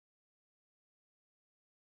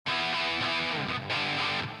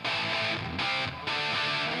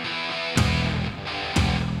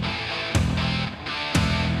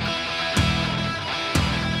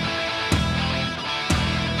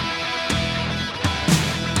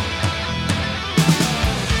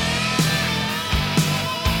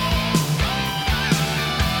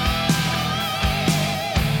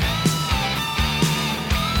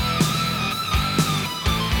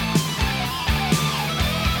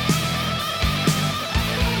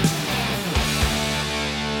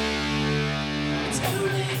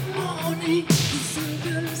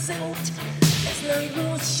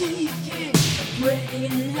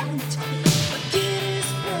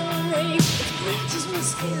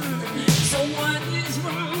skin. So what is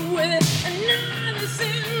wrong with another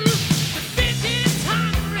sin? The bitch is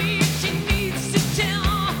hungry, she needs to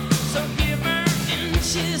tell. So give her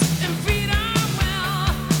inches and feed her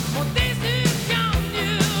well. More days to come,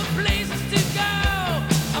 new places to go.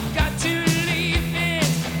 I've got to leave,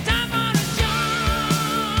 it's time for the show.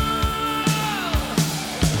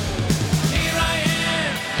 Here I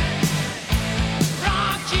am,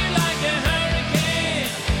 rock you like a hurricane.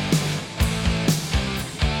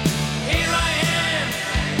 Here I am,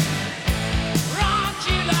 rock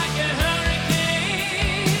you like a hurricane.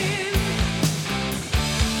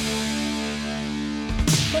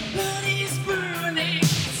 My body's burning, it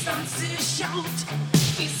starts to shout.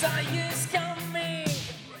 Desire's coming.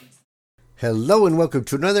 Hello and welcome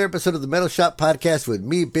to another episode of the Metal Shop Podcast with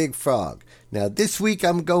me, Big Frog. Now this week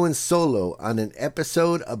I'm going solo on an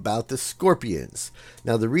episode about the Scorpions.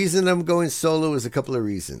 Now the reason I'm going solo is a couple of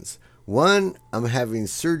reasons. One, I'm having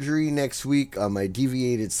surgery next week on my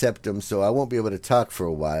deviated septum, so I won't be able to talk for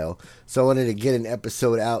a while. So I wanted to get an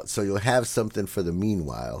episode out so you'll have something for the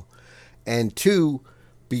meanwhile. And two,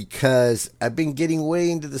 because I've been getting way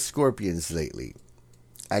into the Scorpions lately.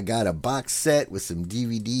 I got a box set with some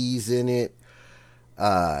DVDs in it.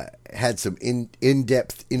 Had some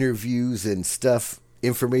in-depth interviews and stuff,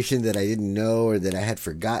 information that I didn't know or that I had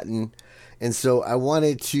forgotten. And so I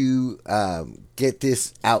wanted to get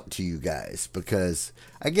this out to you guys because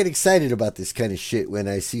I get excited about this kind of shit when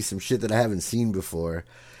I see some shit that I haven't seen before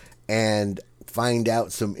and find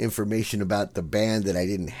out some information about the band that I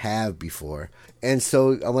didn't have before. And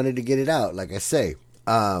so I wanted to get it out, like I say.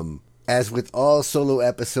 As with all solo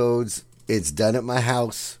episodes, it's done at my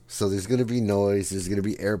house, so there's going to be noise, there's going to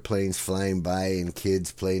be airplanes flying by and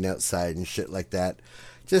kids playing outside and shit like that.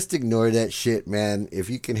 Just ignore that shit, man. If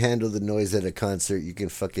you can handle the noise at a concert, you can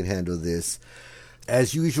fucking handle this.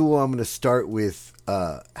 As usual, I'm going to start with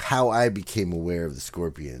how I became aware of the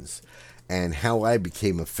Scorpions and how I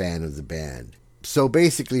became a fan of the band. So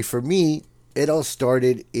basically, for me, it all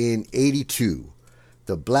started in '82.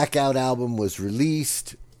 The Blackout album was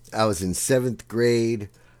released. I was in 7th grade.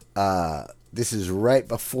 This is right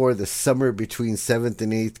before the summer between 7th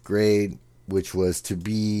and 8th grade, which was to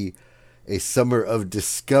be a summer of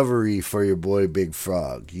discovery for your boy Big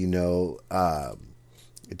Frog. You know,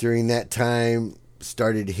 during that time,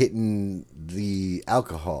 started hitting the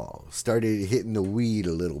alcohol, started hitting the weed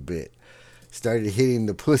a little bit, started hitting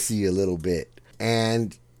the pussy a little bit,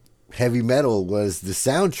 and heavy metal was the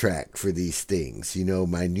soundtrack for these things, you know,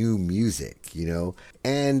 my new music, you know.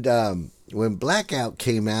 And when Blackout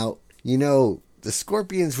came out, you know, the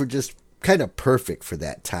Scorpions were just kind of perfect for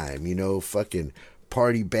that time, you know, fucking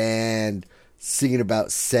party band, singing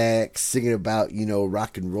about sex, singing about, you know,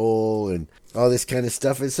 rock and roll and all this kind of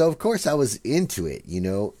stuff. And so, of course, I was into it, you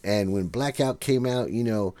know. And when Blackout came out, you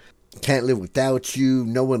know, Can't Live Without You,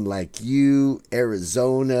 No One Like You,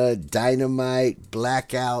 Arizona, Dynamite,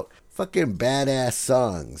 Blackout, fucking badass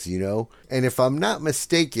songs, you know. And if I'm not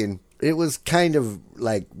mistaken, it was kind of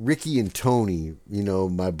like Ricky and Tony, you know,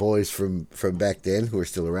 my boys from back then who are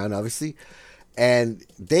still around, obviously. And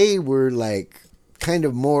they were like kind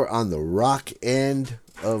of more on the rock end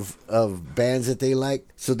of bands that they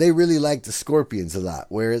liked. So they really liked the Scorpions a lot.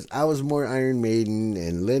 Whereas I was more Iron Maiden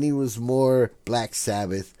and Lenny was more Black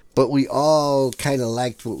Sabbath. But we all kind of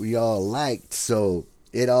liked what we all liked. So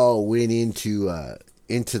it all went into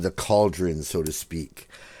the cauldron, so to speak.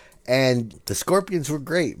 And the Scorpions were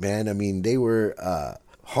great, man. I mean, they were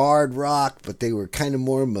hard rock, but they were kind of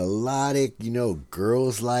more melodic. You know,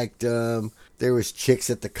 girls liked them. There was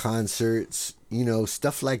chicks at the concerts, you know,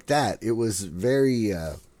 stuff like that. It was very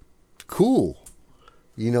cool.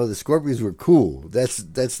 You know, the Scorpions were cool. That's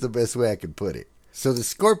the best way I could put it. So the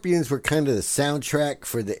Scorpions were kind of the soundtrack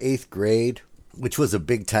for the 8th grade, which was a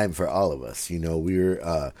big time for all of us. You know, we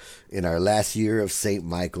were in our last year of St.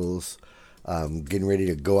 Michael's, getting ready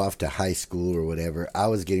to go off to high school or whatever. I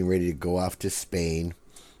was getting ready to go off to Spain,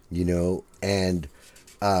 you know, and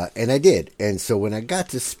I did. And so when I got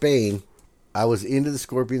to Spain, I was into the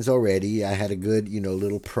Scorpions already. I had a good, you know,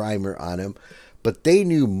 little primer on them. But they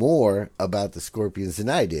knew more about the Scorpions than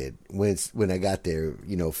I did when I got there.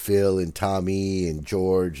 You know, Phil and Tommy and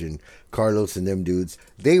George and Carlos and them dudes,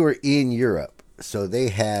 they were in Europe. So they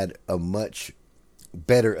had a much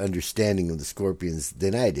better understanding of the Scorpions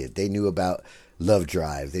than I did. They knew about Love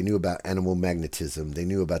Drive. They knew about Animal Magnetism. They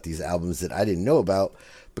knew about these albums that I didn't know about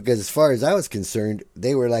because as far as I was concerned,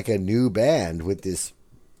 they were like a new band with this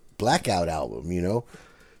Blackout album, you know?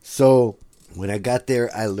 So when I got there,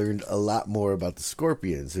 I learned a lot more about the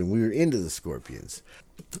Scorpions, and we were into the Scorpions.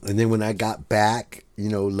 And then when I got back, you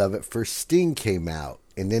know, Love at First Sting came out,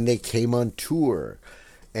 and then they came on tour,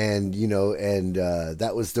 and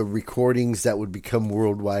that was the recordings that would become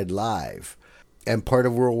Worldwide Live. And part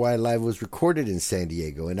of Worldwide Live was recorded in San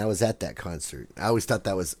Diego, and I was at that concert. I always thought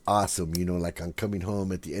that was awesome, like on Coming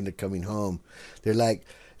Home, at the end of Coming Home, they're like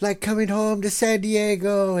coming home to San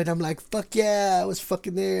Diego, and I'm like, fuck yeah, I was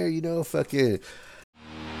fucking there, fucking.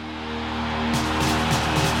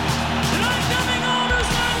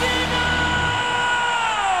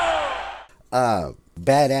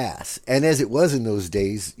 Badass. And as it was in those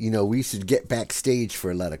days, we used to get backstage for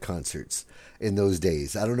a lot of concerts in those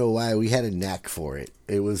days. I don't know why, we had a knack for it.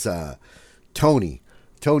 It was Tony.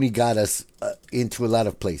 Tony got us into a lot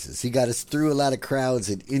of places. He got us through a lot of crowds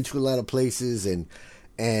and into a lot of places, and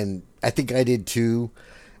I think I did too.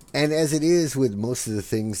 And as it is with most of the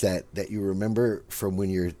things that you remember from when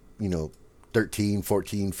you're, 13,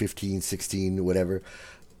 14, 15, 16, whatever,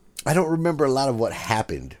 I don't remember a lot of what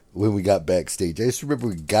happened when we got backstage. I just remember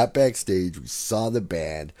we got backstage, we saw the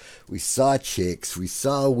band, we saw chicks, we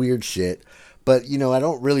saw weird shit. But, I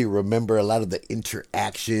don't really remember a lot of the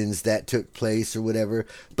interactions that took place or whatever.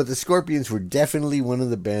 But the Scorpions were definitely one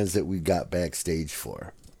of the bands that we got backstage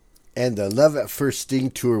for. And the Love at First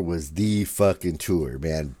Sting tour was the fucking tour,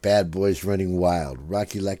 man. Bad Boys Running Wild,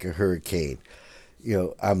 Rock You Like a Hurricane,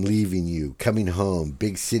 I'm Leaving You, Coming Home,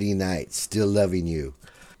 Big City Nights, Still Loving You.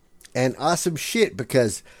 And awesome shit,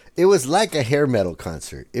 because it was like a hair metal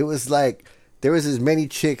concert. It was like there was as many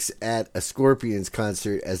chicks at a Scorpions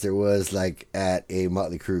concert as there was like at a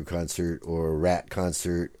Motley Crue concert or a Rat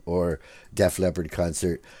concert or Def Leppard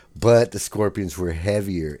concert. But the Scorpions were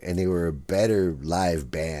heavier, and they were a better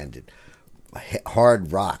live band,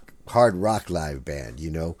 hard rock live band,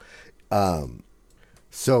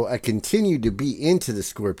 So I continued to be into the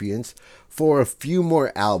Scorpions for a few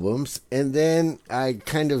more albums, and then I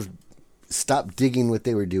kind of stopped digging what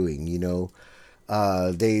they were doing,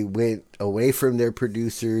 They went away from their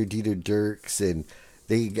producer, Dieter Dierks, and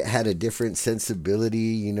they had a different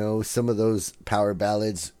sensibility, Some of those power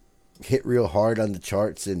ballads hit real hard on the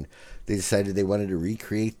charts, and they decided they wanted to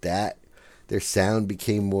recreate that. Their sound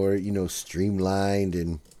became more, streamlined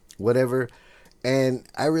and whatever. And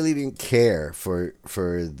I really didn't care for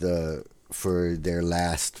their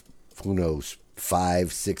last,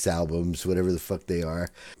 5, 6 albums, whatever the fuck they are.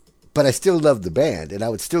 But I still loved the band, and I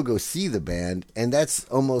would still go see the band, and that's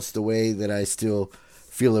almost the way that I still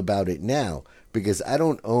feel about it now, because I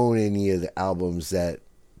don't own any of the albums that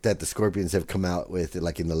the Scorpions have come out with,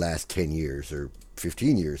 like in the last 10 years or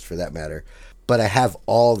 15 years for that matter. But I have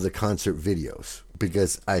all the concert videos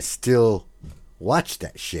because I still watch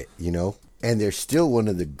that shit, And they're still one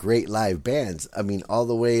of the great live bands. I mean, all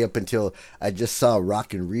the way up until I just saw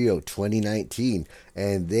Rock in Rio 2019,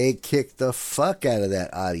 and they kicked the fuck out of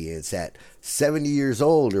that audience at 70 years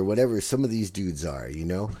old or whatever some of these dudes are,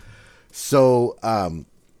 So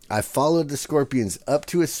I followed the Scorpions up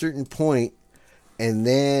to a certain point, and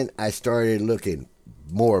then I started looking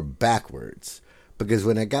more backwards, because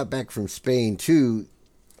when I got back from Spain too,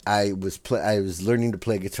 I was learning to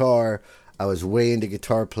play guitar. I was way into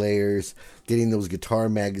guitar players, getting those guitar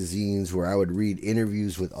magazines where I would read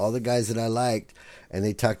interviews with all the guys that I liked, and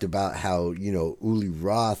they talked about how, Uli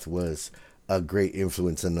Roth was a great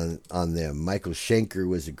influence on them. Michael Schenker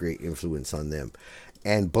was a great influence on them.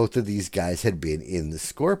 And both of these guys had been in the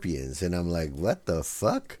Scorpions, and I'm like, what the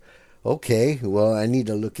fuck? Okay, well, I need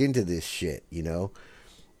to look into this shit,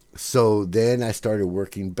 So then I started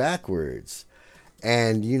working backwards.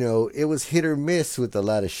 And, it was hit or miss with a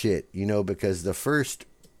lot of shit, because the first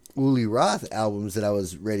Uli Roth albums that I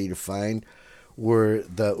was ready to find were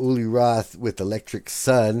the Uli Roth with Electric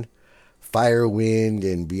Sun, Firewind,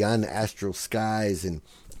 and Beyond the Astral Skies. And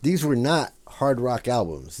these were not hard rock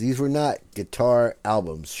albums. These were not guitar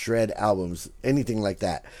albums, shred albums, anything like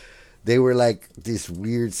that. They were like this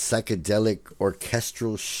weird psychedelic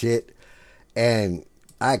orchestral shit, and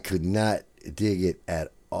I could not dig it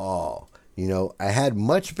at all. I had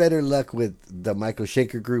much better luck with the Michael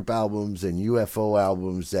Schenker Group albums and UFO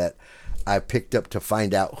albums that I picked up to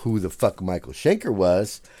find out who the fuck Michael Schenker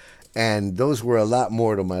was, and those were a lot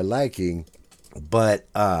more to my liking. But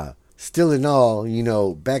still in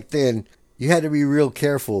all, back then you had to be real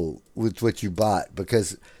careful with what you bought,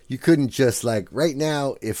 because you couldn't just right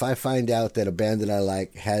now, if I find out that a band that I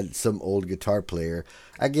like had some old guitar player,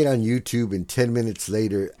 I get on YouTube and 10 minutes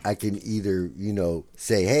later I can either,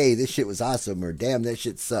 say, hey, this shit was awesome, or damn, that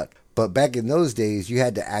shit sucked. But back in those days, you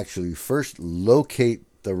had to actually first locate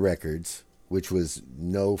the records, which was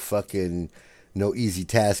no easy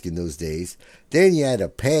task in those days. Then you had to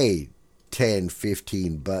pay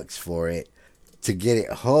 $10-15 for it to get it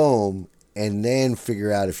home, and then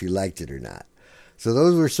figure out if you liked it or not. So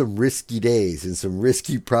those were some risky days and some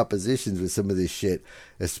risky propositions with some of this shit,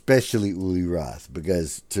 especially Uli Roth,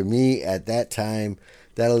 because to me at that time,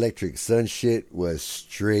 that Electric Sun shit was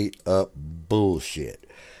straight up bullshit.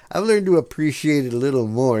 I've learned to appreciate it a little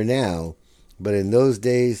more now, but in those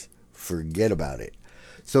days, forget about it.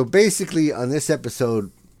 So basically on this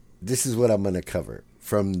episode, this is what I'm going to cover.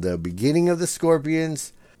 From the beginning of the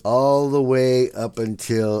Scorpions all the way up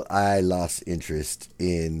until I lost interest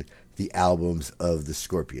in the albums of the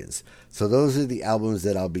Scorpions. So those are the albums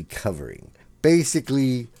that I'll be covering.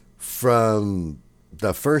 Basically from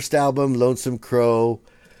the first album, Lonesome Crow,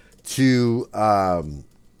 to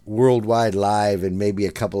Worldwide Live, and maybe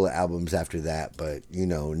a couple of albums after that, but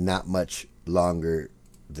not much longer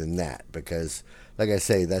than that, because like I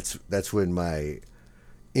say, that's when my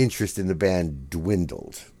interest in the band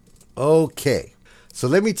dwindled. Okay, so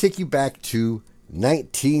let me take you back to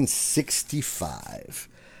 1965.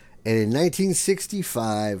 And in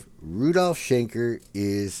 1965, Rudolf Schenker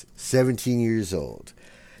is 17 years old.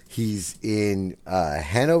 He's in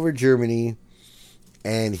Hanover, Germany,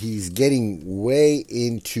 and he's getting way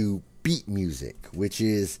into beat music, which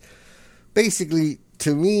is basically,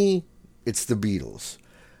 to me, it's the Beatles.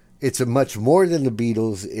 It's a much more than the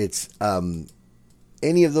Beatles. It's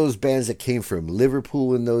any of those bands that came from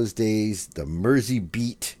Liverpool in those days, the Mersey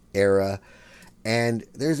Beat era, and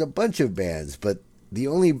there's a bunch of bands, but the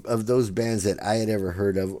only of those bands that I had ever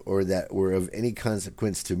heard of or that were of any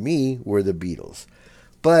consequence to me were the Beatles.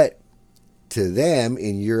 But to them,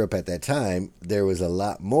 in Europe at that time, there was a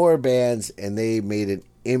lot more bands, and they made an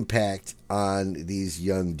impact on these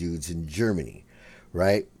young dudes in Germany,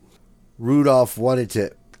 right? Rudolph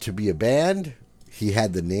wanted to be a band. He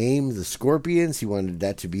had the name, the Scorpions. He wanted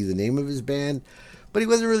that to be the name of his band, but he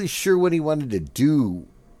wasn't really sure what he wanted to do.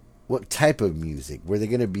 What type of music? Were they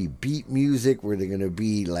going to be beat music? Were they going to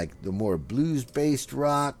be like the more blues-based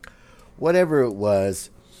rock? Whatever it was,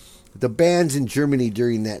 the bands in Germany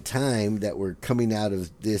during that time that were coming out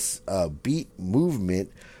of this beat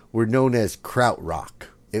movement were known as Krautrock.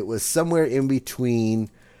 It was somewhere in between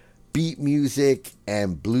beat music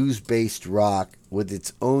and blues-based rock with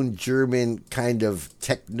its own German kind of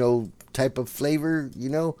techno type of flavor,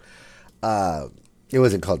 It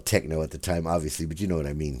wasn't called techno at the time, obviously, but you know what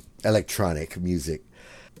I mean. Electronic music.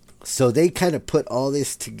 So they kind of put all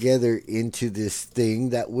this together into this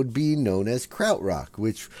thing that would be known as Krautrock,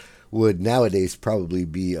 which would nowadays probably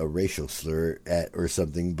be a racial slur or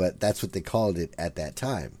something, but that's what they called it at that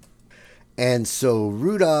time. And so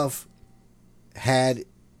Rudolph had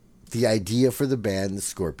the idea for the band, the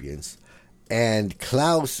Scorpions, and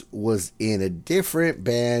Klaus was in a different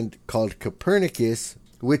band called Copernicus,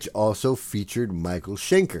 which also featured Michael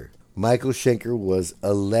Schenker. Michael Schenker was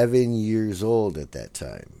 11 years old at that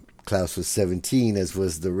time. Klaus was 17, as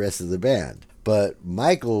was the rest of the band. But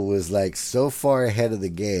Michael was like so far ahead of the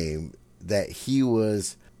game that he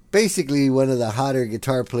was basically one of the hotter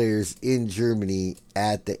guitar players in Germany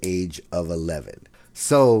at the age of 11.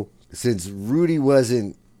 So since Rudy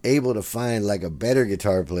wasn't able to find like a better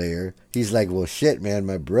guitar player, he's like, well, shit, man,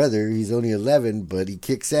 my brother, he's only 11, but he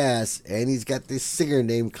kicks ass, and he's got this singer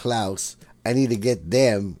named Klaus. I need to get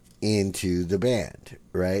them into the band,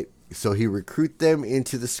 right? So he recruit them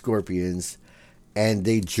into the Scorpions, and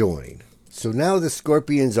they join. So now the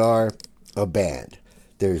Scorpions are a band.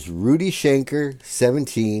 There's Rudy Schenker,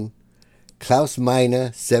 17, Klaus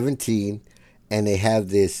Meine, 17, and they have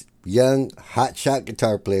this young hotshot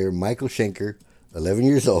guitar player, Michael Schenker, 11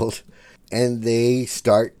 years old, and they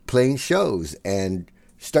start playing shows and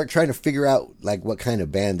start trying to figure out like what kind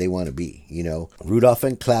of band they want to be, Rudolph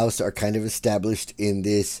and Klaus are kind of established in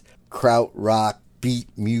this krautrock beat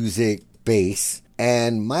music base,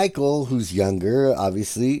 and Michael, who's younger,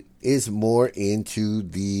 obviously, is more into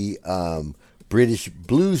the British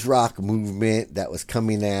blues rock movement that was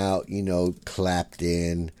coming out,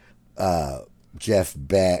 Clapton, Jeff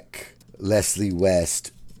Beck, Leslie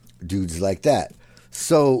West, dudes like that.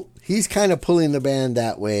 So he's kind of pulling the band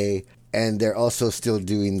that way, and they're also still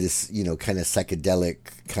doing this, kind of psychedelic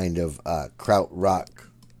kind of krautrock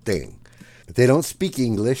thing. They don't speak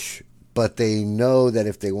English, but they know that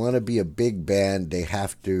if they want to be a big band,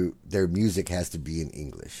 their music has to be in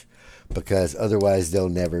English, because otherwise they'll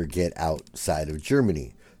never get outside of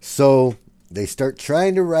Germany. So they start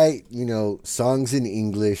trying to write, songs in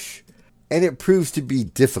English, and it proves to be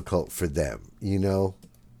difficult for them,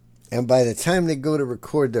 And by the time they go to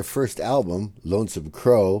record their first album, Lonesome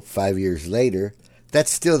Crow, 5 years later,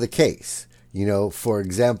 that's still the case. For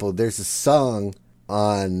example, there's a song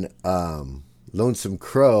on Lonesome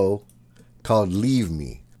Crow called Leave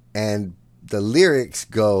Me. And the lyrics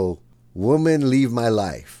go, "Woman, leave my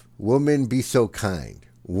life. Woman, be so kind.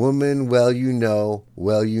 Woman, well, you know,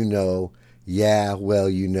 yeah, well,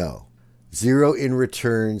 you know. 0 in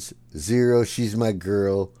returns, 0, she's my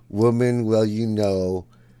girl. Woman, well, you know,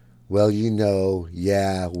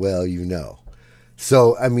 yeah, well, you know.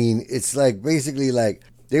 So, I mean, it's like basically like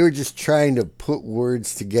they were just trying to put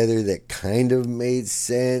words together that kind of made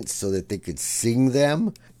sense so that they could sing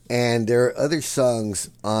them. And there are other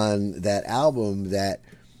songs on that album that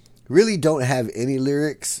really don't have any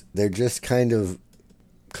lyrics. They're just kind of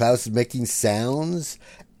Klaus making sounds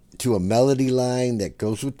to a melody line that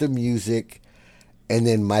goes with the music, and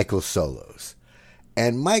then Michael solos.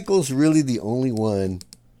 And Michael's really the only one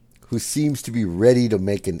who seems to be ready to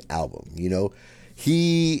make an album. You know,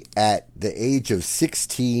 he, at the age of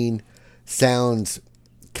 16, sounds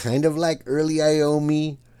kind of like early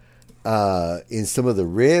Iommi in some of the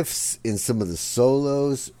riffs, in some of the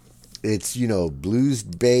solos. It's, you know,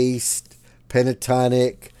 blues-based,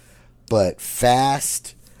 pentatonic, but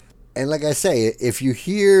fast. And like I say, if you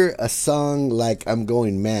hear a song like I'm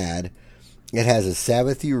Going Mad, it has a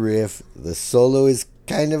Sabbathy riff. The solo is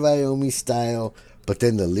kind of Iommi style, but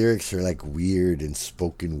then the lyrics are like weird and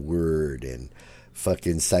spoken word and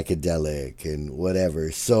fucking psychedelic and whatever.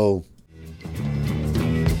 So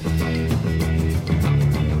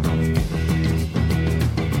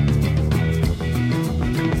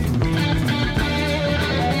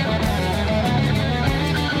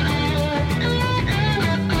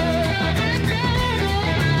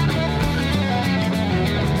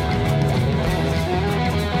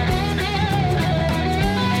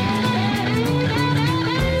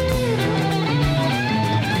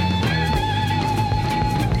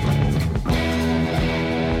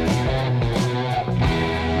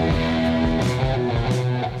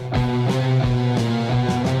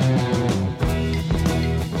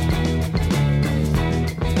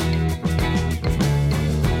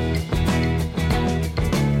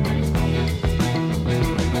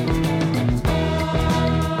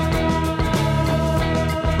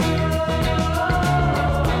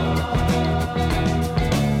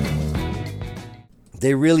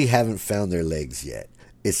they really haven't found their legs yet.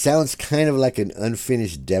 It sounds kind of like an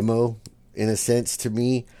unfinished demo in a sense to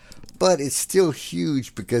me, but it's still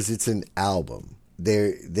huge because it's an album.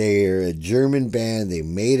 They're a German band. They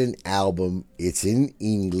made an album. It's in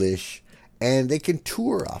English, and they can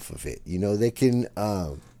tour off of it. You know, they can.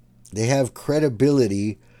 They have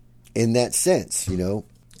credibility in that sense. You know,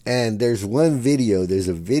 and there's one video. There's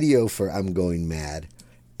a video for "I'm Going Mad,"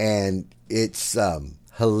 and it's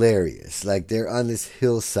hilarious. Like, they're on this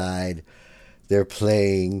hillside. They're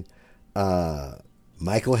playing.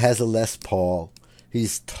 Michael has a Les Paul.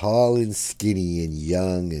 He's tall and skinny and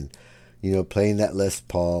young and, you know, playing that Les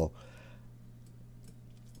Paul.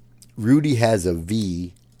 Rudy has a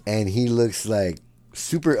V, and he looks like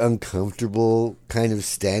super uncomfortable kind of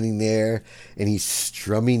standing there, and he's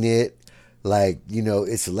strumming it. Like, you know,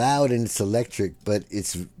 it's loud and it's electric, but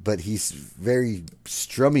he's very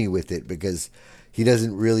strummy with it because he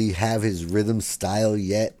doesn't really have his rhythm style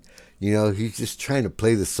yet. You know, he's just trying to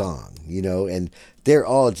play the song, you know, and they're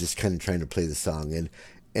all just kind of trying to play the song. And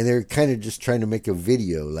they're kind of just trying to make a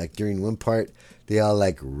video. Like, during one part, they all,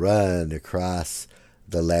 like, run across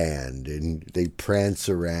the land and they prance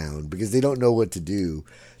around because they don't know what to do.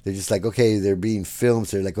 They're just like, okay, they're being filmed.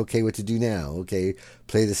 So they're like, okay, what to do now? Okay,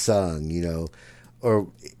 play the song, you know.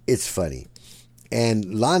 Or it's funny. And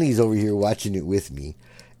Lonnie's over here watching it with me.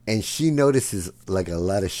 And she notices like a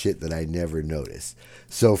lot of shit that I never noticed.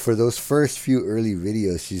 So for those first few early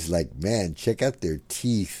videos, she's like, man, check out their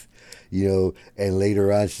teeth, you know. And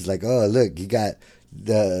later on, she's like, oh, look,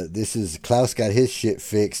 Klaus got his shit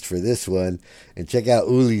fixed for this one. And check out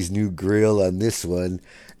Uli's new grill on this one.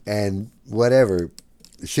 And whatever.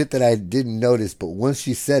 Shit that I didn't notice. But once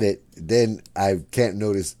she said it, then I can't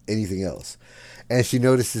notice anything else. And she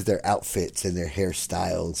notices their outfits and their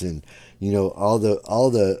hairstyles and, you know, all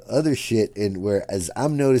the other shit. And whereas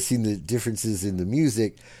I'm noticing the differences in the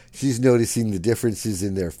music, she's noticing the differences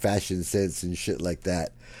in their fashion sense and shit like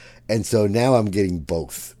that. And so now I'm getting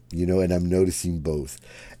both, you know, and I'm noticing both.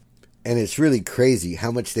 And it's really crazy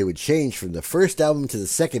how much they would change from the first album to the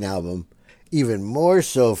second album, even more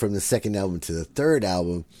so from the second album to the third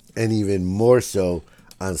album, and even more so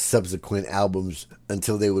on subsequent albums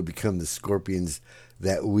until they would become the Scorpions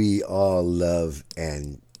that we all love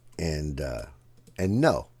and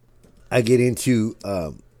know. I get into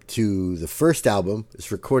to the first album.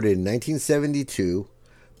 It's recorded in 1972.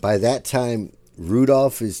 By that time,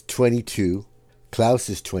 Rudolph is 22, Klaus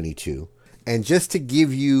is 22, and just to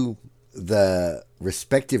give you the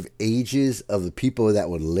respective ages of the people that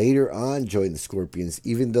would later on join the Scorpions,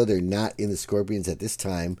 even though they're not in the Scorpions at this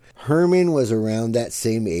time. Herman was around that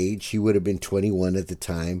same age. He would have been 21 at the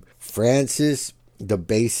time. Francis, the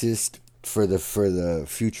bassist for the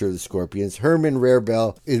future of the Scorpions. Herman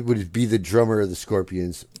Rarebell, it would be the drummer of the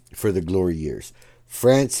Scorpions for the glory years.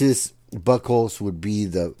 Francis Buchholz would be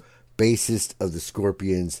the bassist of the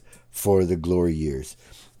Scorpions for the glory years.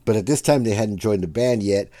 But at this time, they hadn't joined the band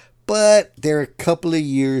yet, but they're a couple of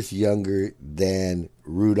years younger than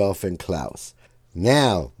Rudolph and Klaus.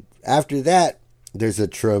 Now, after that, there's a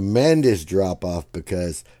tremendous drop-off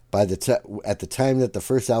because at the time that the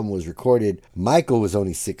first album was recorded, Michael was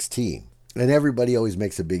only 16. And everybody always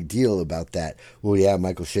makes a big deal about that. Well, yeah,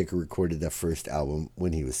 Michael Schenker recorded that first album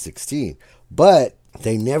when he was 16. But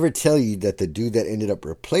they never tell you that the dude that ended up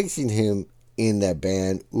replacing him in that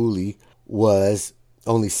band, Uli, was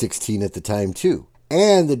only 16 at the time too.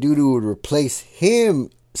 And the dude who would replace him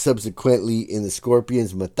subsequently in the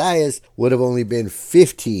Scorpions, Matthias, would have only been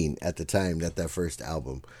 15 at the time that first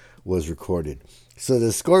album was recorded. So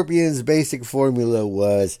the Scorpions' basic formula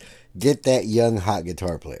was get that young hot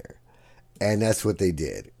guitar player. And that's what they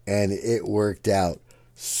did. And it worked out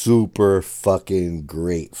super fucking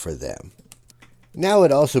great for them. Now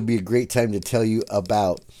would also be a great time to tell you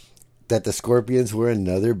about that the Scorpions were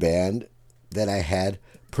another band that I had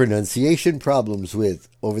pronunciation problems with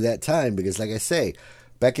over that time. Because like I say,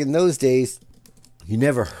 back in those days, you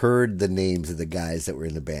never heard the names of the guys that were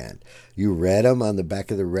in the band. You read them on the back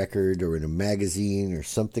of the record or in a magazine or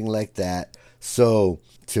something like that. So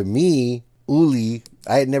to me, Uli,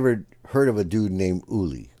 I had never heard of a dude named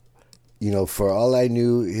Uli. You know, for all I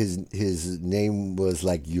knew, his name was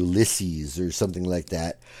like Ulysses or something like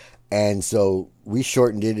that. And so we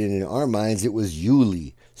shortened it, and in our minds, it was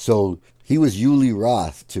Uli. So he was Uli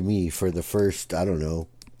Roth to me for the first,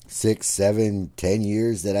 6, 7, 10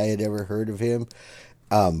 years that I had ever heard of him.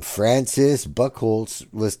 Francis Buchholz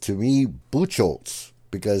was to me Buchholz,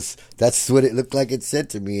 because that's what it looked like it said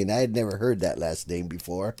to me, and I had never heard that last name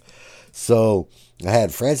before. So I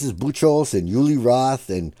had Francis Buchholz and Uli Roth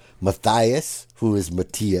and Matthias, who is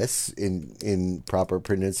Matthias in proper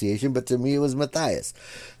pronunciation, but to me it was Matthias.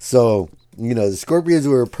 So, the Scorpions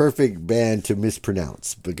were a perfect band to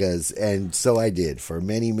mispronounce and so I did for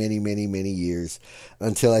many, many, many, many years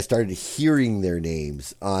until I started hearing their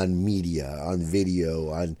names on media, on video,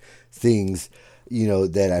 on things,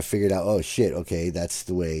 that I figured out, oh shit, okay, that's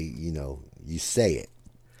the way, you say it.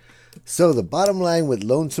 So the bottom line with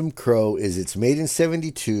Lonesome Crow is it's made in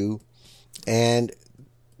 1972, and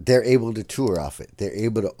they're able to tour off it. They're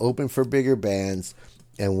able to open for bigger bands,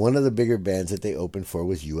 and one of the bigger bands that they opened for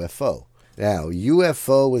was UFO. Now,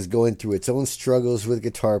 UFO was going through its own struggles with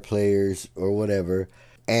guitar players or whatever,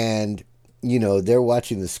 and, they're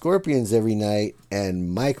watching the Scorpions every night,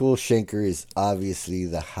 and Michael Schenker is obviously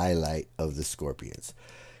the highlight of the Scorpions.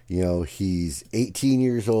 He's 18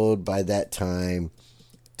 years old by that time,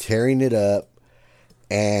 tearing it up,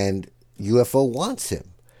 and UFO wants him.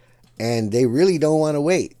 And they really don't want to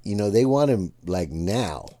wait. They want him like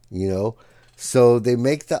now, So they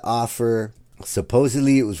make the offer.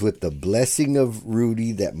 Supposedly it was with the blessing of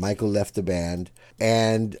Rudy that Michael left the band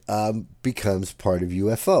and becomes part of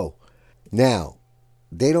UFO. Now,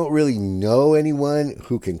 they don't really know anyone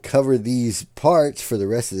who can cover these parts for the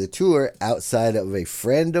rest of the tour outside of a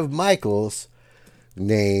friend of Michael's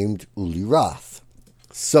named Uli Roth.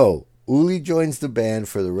 So, Uli joins the band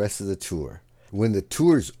for the rest of the tour. When the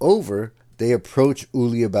tour's over, they approach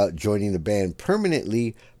Uli about joining the band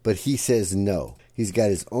permanently, but he says no. He's got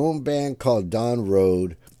his own band called Don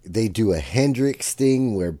Road. They do a Hendrix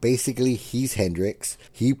thing where basically he's Hendrix.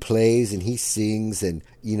 He plays and he sings and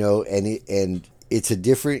it's a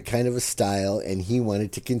different kind of a style, and he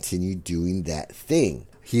wanted to continue doing that thing.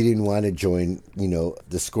 He didn't want to join,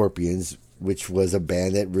 the Scorpions, which was a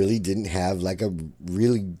band that really didn't have like a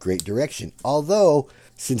really great direction. Although,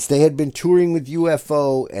 since they had been touring with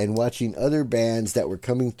UFO and watching other bands that were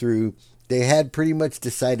coming through, they had pretty much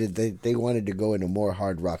decided that they wanted to go in a more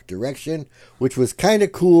hard rock direction, which was kind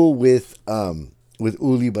of cool with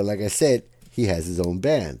Uli, but like I said, he has his own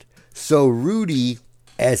band. So Rudy,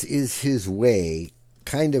 as is his way,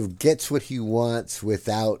 kind of gets what he wants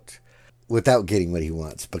without getting what he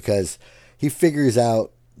wants, because he figures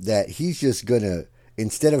out that he's just going to,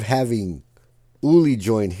 instead of having Uli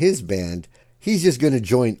join his band, he's just going to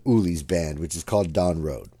join Uli's band, which is called Don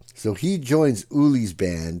Road. So he joins Uli's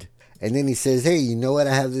band, and then he says, hey, you know what?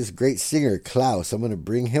 I have this great singer, Klaus. I'm going to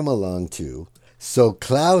bring him along too. So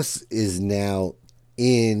Klaus is now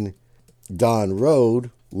in Don Road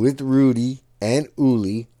with Rudy and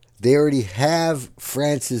Uli. they already have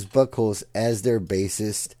Francis Buchholz as their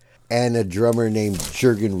bassist and a drummer named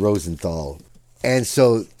Jürgen Rosenthal. And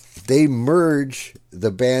so they merge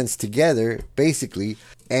the bands together, basically.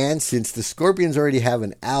 And since the Scorpions already have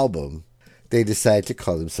an album, they decide to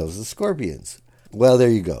call themselves the Scorpions. Well, there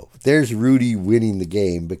you go. There's Rudy winning the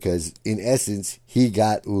game because, in essence, he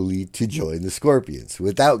got Uli to join the Scorpions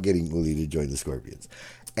without getting Uli to join the Scorpions.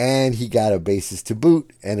 And he got a bassist to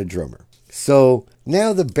boot and a drummer. So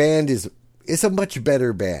now the band is a much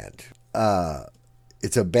better band.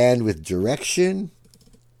 It's a band with direction.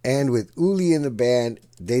 And with Uli in the band,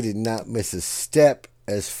 they did not miss a step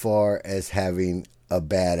as far as having a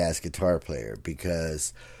badass guitar player,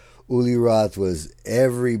 because Uli Roth was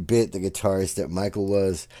every bit the guitarist that Michael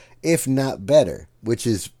was, if not better, which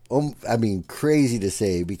is, crazy to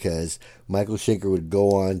say, because Michael Schenker would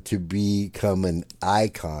go on to become an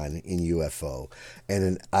icon in UFO and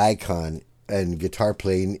an icon in guitar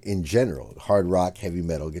playing in general, hard rock, heavy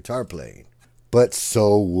metal guitar playing. But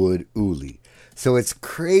so would Uli. So it's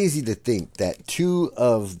crazy to think that two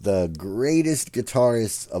of the greatest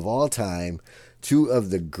guitarists of all time, two of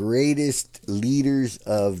the greatest leaders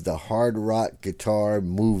of the hard rock guitar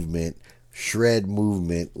movement, shred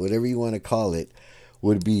movement, whatever you want to call it,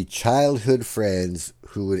 would be childhood friends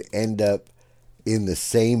who would end up in the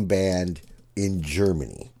same band in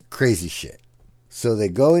Germany. Crazy shit. So they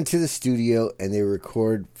go into the studio and they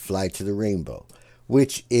record Fly to the Rainbow,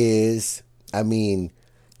 which is,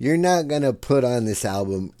 you're not going to put on this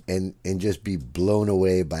album and just be blown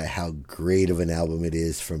away by how great of an album it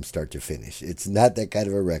is from start to finish. It's not that kind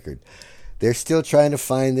of a record. They're still trying to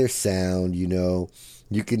find their sound, you know.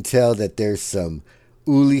 You can tell that there's some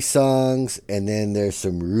Uli songs and then there's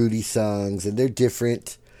some Rudy songs, and they're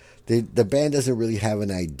different. The band doesn't really have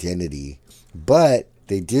an identity, but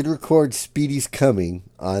they did record Speedy's Coming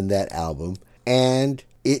on that album, and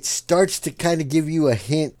it starts to kind of give you a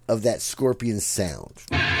hint of that Scorpion sound.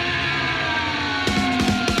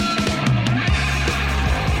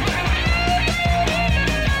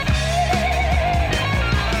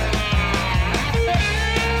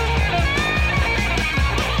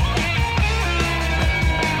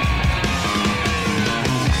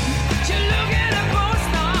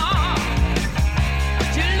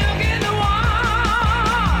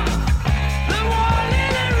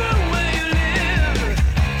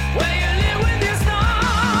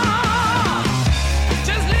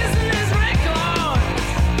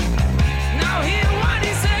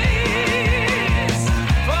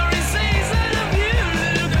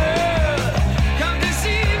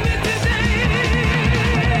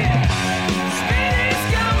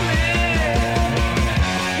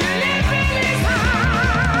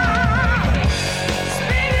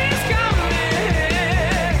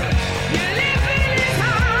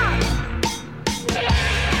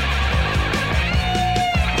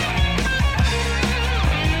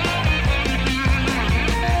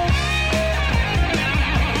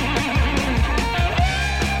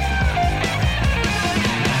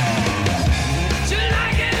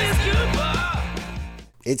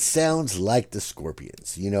 It sounds like the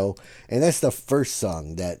Scorpions, you know, and that's the first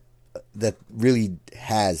song that really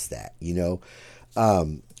has that, you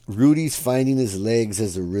know. Rudy's finding his legs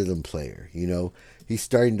as a rhythm player, you know. He's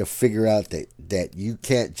starting to figure out that you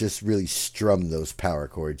can't just really strum those power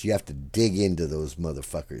chords. You have to dig into those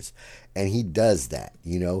motherfuckers. And he does that,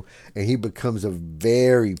 you know. And he becomes a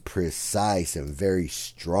very precise and very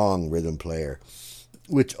strong rhythm player,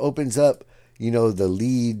 which opens up, you know, the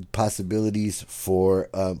lead possibilities for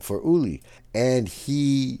Uli. And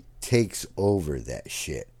he takes over that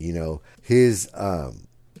shit, you know. His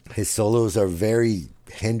solos are very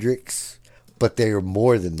Hendrix, but they are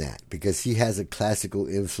more than that because he has a classical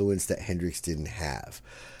influence that Hendrix didn't have.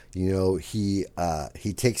 You know, he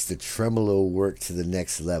takes the tremolo work to the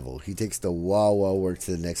next level. He takes the wah-wah work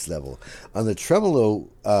to the next level. On the tremolo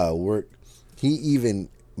work, he even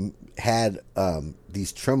had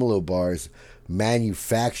these tremolo bars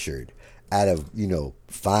manufactured out of, you know,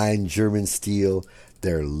 fine German steel.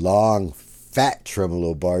 They're long, fat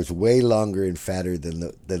tremolo bars, way longer and fatter than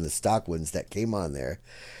the stock ones that came on there.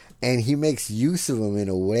 And he makes use of them in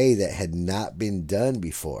a way that had not been done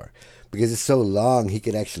before. Because it's so long, he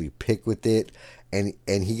could actually pick with it, and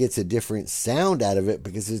he gets a different sound out of it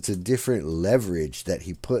because it's a different leverage that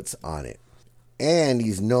he puts on it. And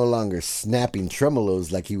he's no longer snapping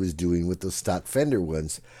tremolos like he was doing with those stock Fender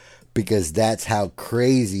ones, because that's how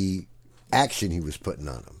crazy action he was putting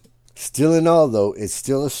on them. Still in all, though, it's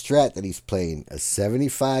still a Strat that he's playing. A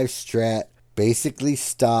 75 Strat, basically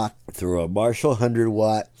stock, through a Marshall 100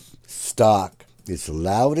 watt stock. It's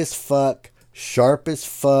loud as fuck, sharp as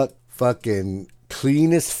fuck, fucking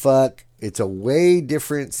clean as fuck. It's a way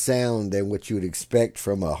different sound than what you would expect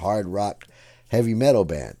from a hard rock heavy metal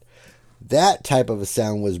band. That type of a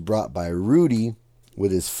sound was brought by Rudy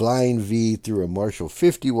with his Flying V through a Marshall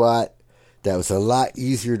 50 watt that was a lot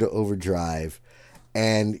easier to overdrive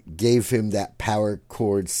and gave him that power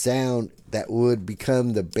chord sound that would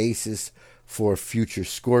become the basis for future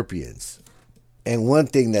Scorpions. And one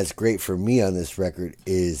thing that's great for me on this record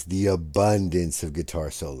is the abundance of guitar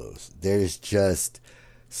solos. There's just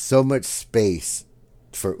so much space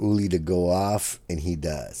for Uli to go off, and he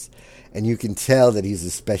does. And you can tell that he's a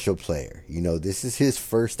special player. You know, this is his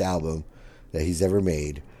first album that he's ever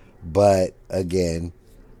made. But, again,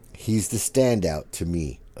 he's the standout to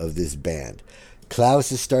me of this band.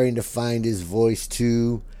 Klaus is starting to find his voice,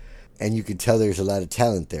 too. And you can tell there's a lot of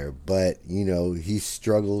talent there. But, you know, he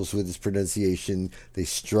struggles with his pronunciation. They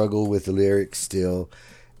struggle with the lyrics still.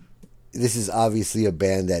 This is obviously a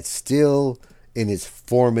band that's still in its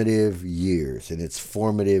formative years, in its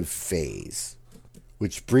formative phase.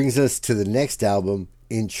 Which brings us to the next album,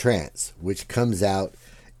 In Trance, which comes out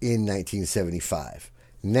in 1975.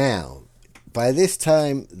 Now, by this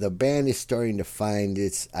time, the band is starting to find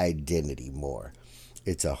its identity more.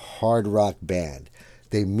 It's a hard rock band.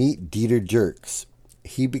 They meet Dieter Dierks.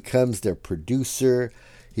 He becomes their producer.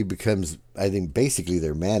 He becomes, I think, basically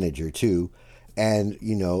their manager too. And,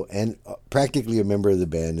 you know, and practically a member of the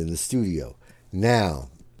band in the studio. Now,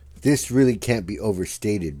 this really can't be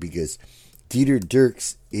overstated because Dieter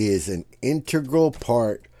Dierks is an integral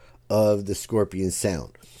part of the Scorpion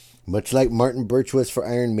sound. Much like Martin Birch was for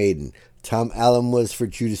Iron Maiden, Tom Allom was for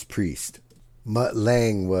Judas Priest, Mutt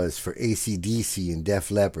Lange was for AC/DC and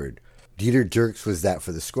Def Leppard. Dieter Dierks was that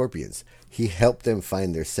for the Scorpions. He helped them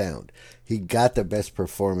find their sound. He got the best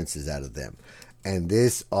performances out of them. And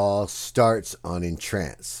this all starts on In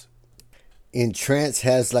Trance. In Trance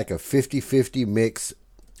has like a 50-50 mix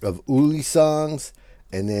of Uli songs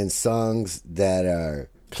and then songs that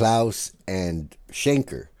are Klaus and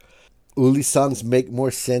Schenker. Uli songs make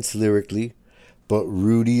more sense lyrically, but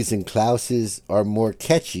Rudy's and Klaus's are more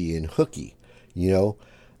catchy and hooky, you know.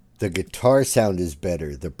 The guitar sound is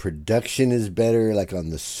better. The production is better, like on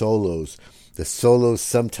the solos. The solos,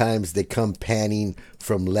 sometimes they come panning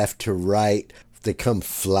from left to right. They come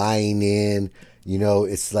flying in. You know,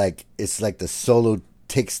 it's like the solo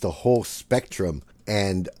takes the whole spectrum.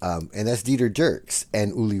 And that's Dieter Dierks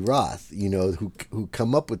and Uli Roth, you know, who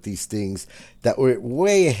come up with these things that were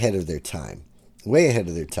way ahead of their time. Way ahead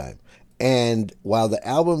of their time. And while the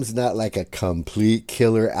album's not like a complete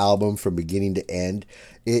killer album from beginning to end,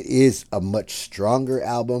 it is a much stronger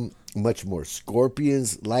album, much more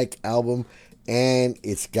Scorpions-like album, and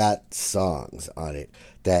it's got songs on it.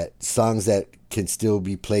 Songs that can still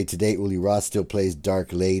be played today. Uli Roth still plays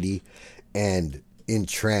Dark Lady, and In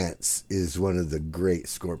Trance is one of the great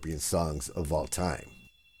Scorpion songs of all time.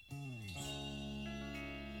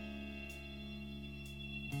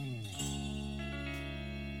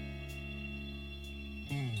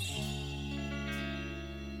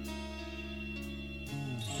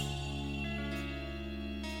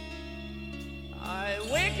 I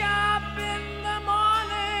wake up in the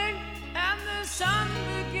morning and the sun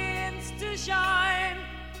begins to shine.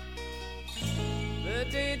 The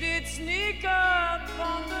day did sneak up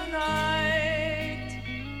on the night.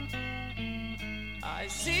 I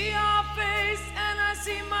see your face and I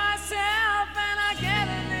see myself and I get a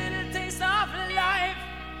little taste of life.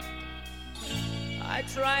 I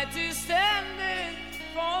try to stand it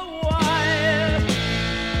for a while,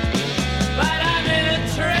 but I'm in a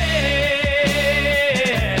trance.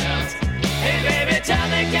 Hey baby, tell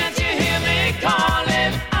me, can't you hear me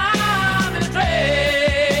calling? I'm in a trance.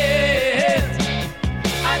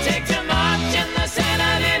 I take too much in the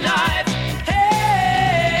Saturday night.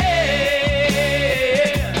 Hey,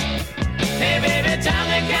 hey baby, tell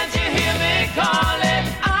me, can't you hear me calling?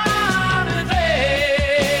 I'm in a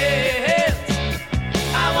trance.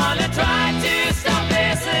 I wanna try to stop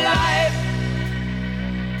this life.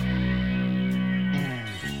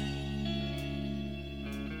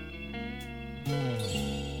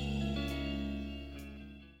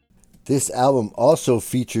 This album also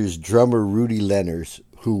features drummer Rudy Lenners,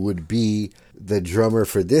 who would be the drummer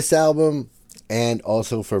for this album and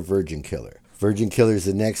also for Virgin Killer. Virgin Killer's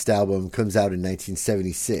the next album, comes out in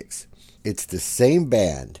 1976. It's the same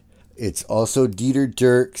band. It's also Dieter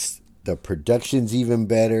Dierks. The production's even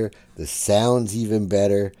better. The sound's even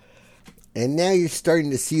better. And now you're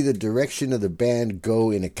starting to see the direction of the band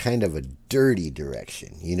go in a kind of a dirty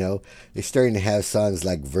direction, you know? They're starting to have songs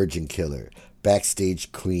like Virgin Killer,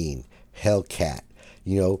 Backstage Queen, Hellcat,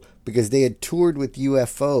 you know, because they had toured with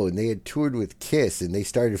UFO and they had toured with Kiss, and they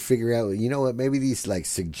started figuring out, you know what, maybe these like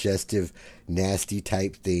suggestive, nasty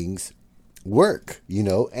type things work,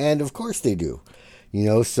 and of course they do,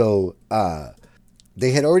 so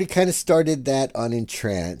they had already kind of started that on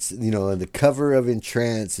Entrance, and the cover of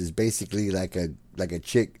Entrance is basically like a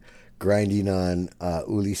chick grinding on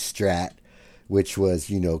Uli Strat, which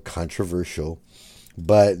was, controversial.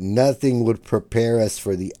 But nothing would prepare us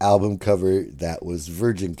for the album cover that was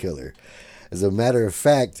Virgin Killer. As a matter of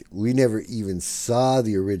fact, we never even saw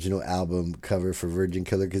the original album cover for Virgin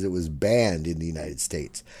Killer because it was banned in the United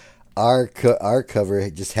States. Our cover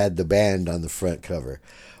just had the band on the front cover.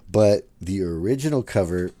 But the original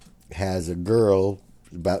cover has a girl,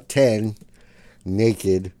 about 10,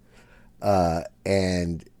 naked,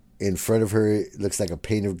 and in front of her it looks like a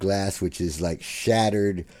pane of glass, which is like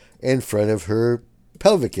shattered in front of her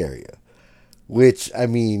pelvic area, which,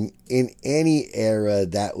 in any era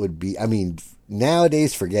that would be,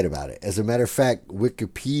 nowadays forget about it. As a matter of fact,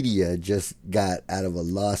 Wikipedia just got out of a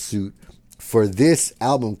lawsuit for this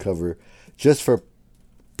album cover just for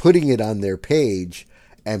putting it on their page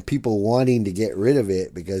and people wanting to get rid of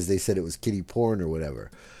it because they said it was kiddie porn or whatever.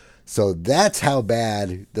 So that's how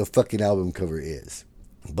bad the fucking album cover is.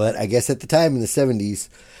 But I guess at the time in the 70s,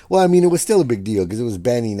 it was still a big deal because it was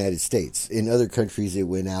banned in the United States. In other countries, it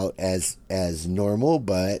went out as normal,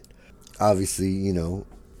 but obviously, in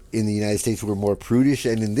the United States, we're more prudish.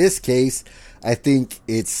 And in this case, I think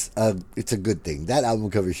it's a good thing. That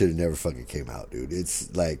album cover should have never fucking came out, dude.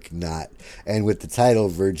 It's like not. And with the title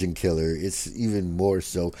Virgin Killer, it's even more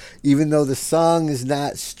so. Even though the song is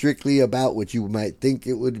not strictly about what you might think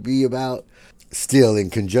it would be about, still, in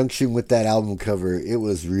conjunction with that album cover, it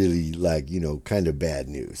was really like, kind of bad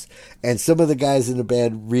news. And some of the guys in the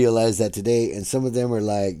band realize that today, and some of them are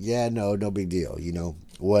like, yeah, no big deal,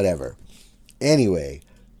 whatever. Anyway,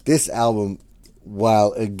 this album,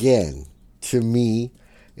 while again, to me,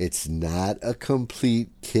 it's not a complete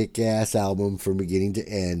kick-ass album from beginning to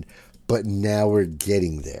end, but now we're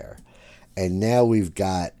getting there. And now we've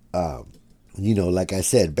got, like I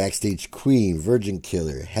said, Backstage Queen, Virgin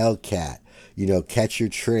Killer, Hellcat, Catch Your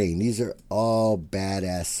Train. These are all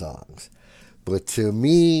badass songs. But to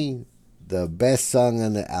me, the best song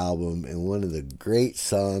on the album and one of the great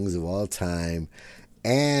songs of all time,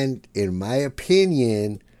 and in my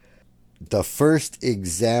opinion, the first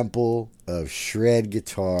example of shred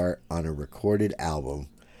guitar on a recorded album,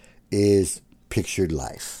 is Pictured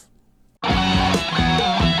Life.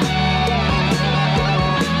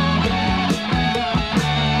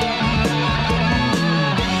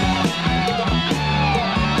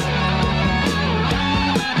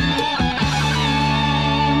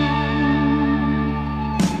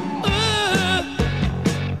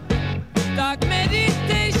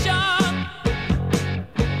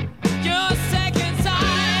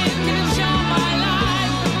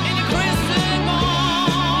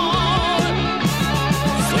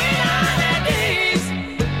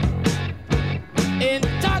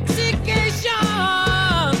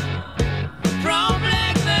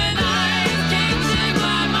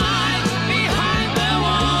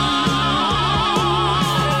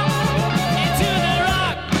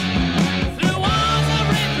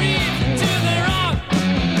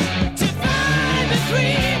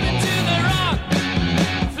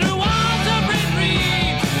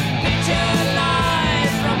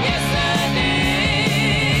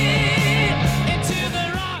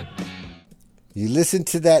 Listen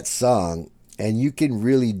to that song, and you can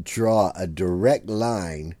really draw a direct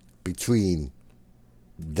line between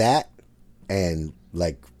that and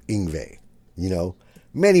like Yngwie,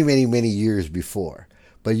 many, many, many years before.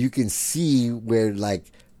 But you can see where like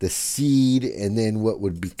the seed and then what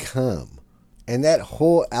would become. And that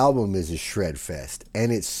whole album is a shred fest,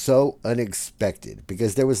 and it's so unexpected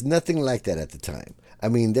because there was nothing like that at the time.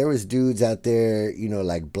 There was dudes out there,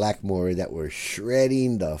 like Blackmore, that were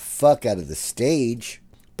shredding the fuck out of the stage,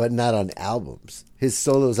 but not on albums. His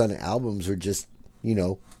solos on albums were just,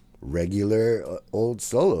 regular old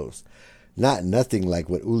solos. Nothing like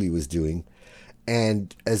what Uli was doing.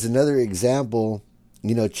 And as another example,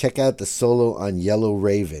 check out the solo on Yellow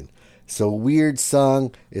Raven. It's a weird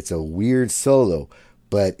song. It's a weird solo,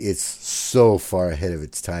 but it's so far ahead of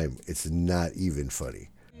its time. It's not even funny.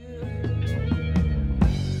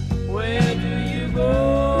 Where do you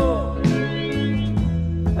go?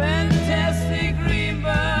 Fantastic dreamer,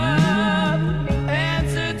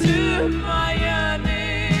 answer to my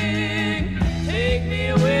yearning. Take me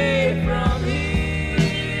away from here.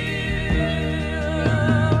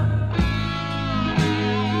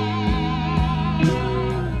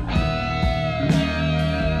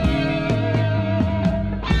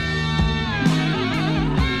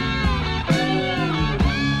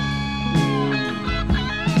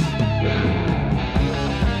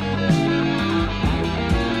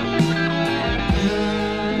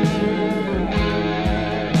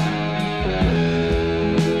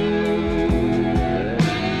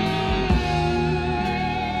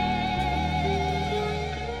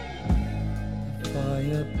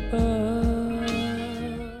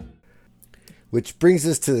 Which brings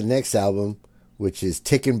us to the next album, which is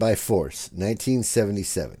Taken by Force,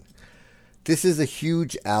 1977. This is a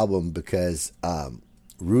huge album because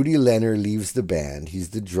Rudy Leonard leaves the band. He's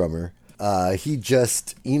the drummer. He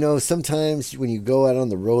just, sometimes when you go out on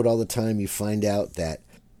the road all the time, you find out that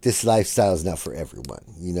this lifestyle is not for everyone,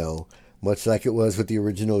 much like it was with the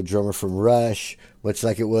original drummer from Rush, much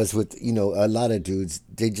like it was with, a lot of dudes.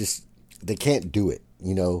 They can't do it,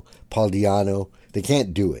 Paul Di'Anno, they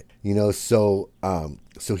can't do it, so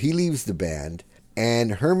he leaves the band,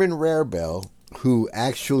 and Herman Rarebell, who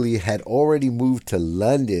actually had already moved to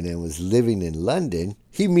London and was living in London,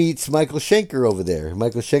 he meets Michael Schenker over there.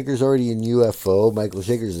 Michael Schenker's already in UFO. Michael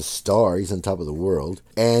Schenker's a star. He's on top of the world.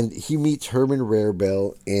 And he meets Herman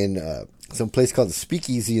Rarebell in some place called the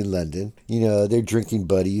Speakeasy in London. They're drinking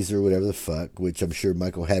buddies or whatever the fuck, which I'm sure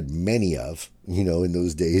Michael had many of, in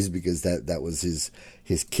those days, because that was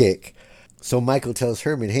his kick. So Michael tells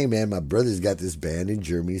Herman, hey man, my brother's got this band in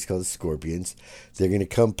Germany. It's called the Scorpions. They're going to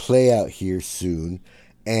come play out here soon.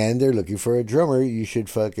 And they're looking for a drummer. You should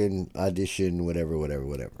fucking audition,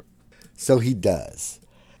 whatever. So he does.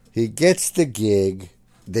 He gets the gig.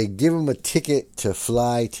 They give him a ticket to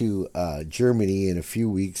fly to Germany in a few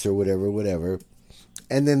weeks or whatever.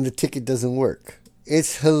 And then the ticket doesn't work.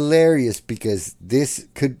 It's hilarious because this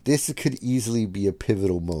could easily be a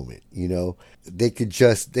pivotal moment, They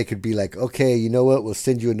could be like, okay, you know what, we'll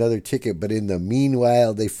send you another ticket, but in the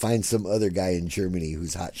meanwhile, they find some other guy in Germany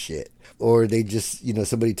who's hot shit. Or they just,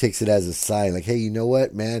 somebody takes it as a sign, like, hey, you know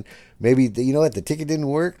what, man, maybe, the ticket didn't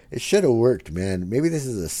work. It should have worked, man. Maybe this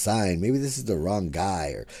is a sign. Maybe this is the wrong guy.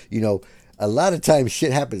 Or, a lot of times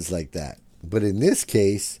shit happens like that. But in this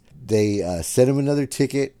case, they sent him another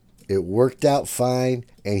ticket. It worked out fine,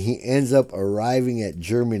 and he ends up arriving at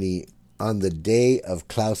Germany on the day of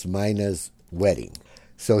Klaus Meine's wedding.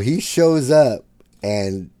 So he shows up,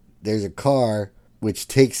 and there's a car which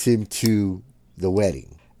takes him to the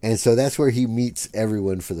wedding. And so that's where he meets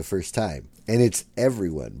everyone for the first time. And it's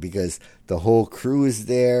everyone, because the whole crew is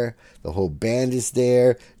there, the whole band is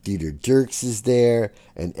there, Dieter Dierks is there,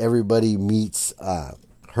 and everybody meets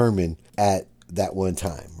Herman at that one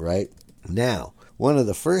time, right? Now, one of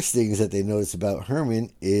the first things that they notice about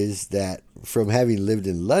Herman is that from having lived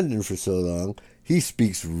in London for so long, he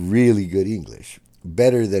speaks really good English,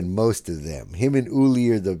 better than most of them. Him and Uli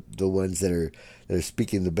are the ones that are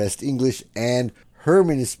speaking the best English, and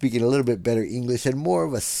Herman is speaking a little bit better English and more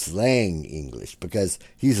of a slang English because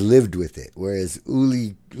he's lived with it, whereas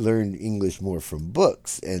Uli learned English more from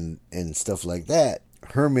books and stuff like that.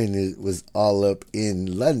 Herman was all up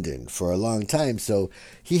in London for a long time, so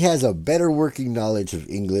he has a better working knowledge of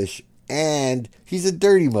English, and he's a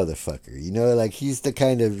dirty motherfucker. Like he's the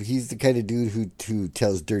kind of dude who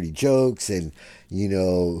tells dirty jokes and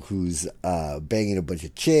who's banging a bunch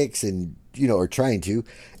of chicks and or trying to,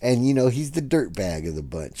 and he's the dirtbag of the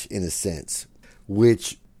bunch in a sense,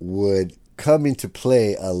 which would come into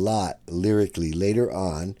play a lot lyrically later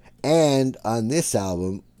on. And on this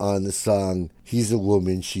album, on the song He's a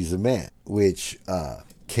Woman, She's a Man, which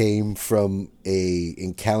came from a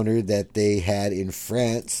encounter that they had in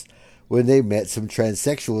France when they met some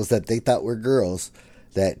transsexuals that they thought were girls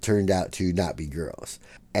that turned out to not be girls.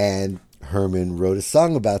 And Herman wrote a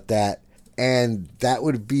song about that, and that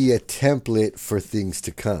would be a template for things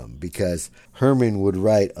to come, because Herman would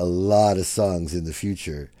write a lot of songs in the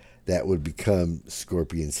future that would become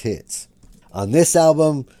Scorpions hits. On this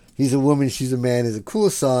album, He's a Woman, She's a Man is a cool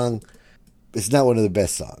song. It's not one of the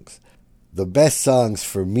best songs. The best songs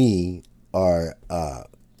for me are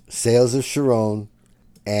Sails of Charon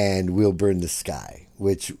and We'll Burn the Sky,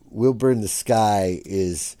 which We'll Burn the Sky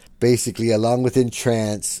is basically, along with In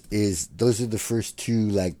Trance, those are the first two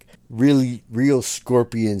like really real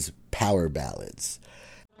Scorpions power ballads.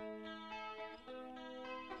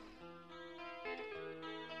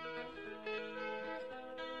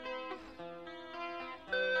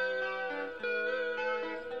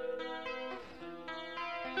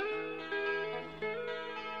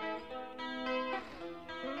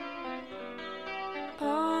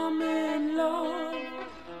 I'm in love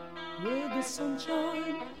with the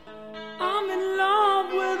sunshine. I'm in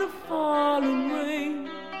love with the falling rain.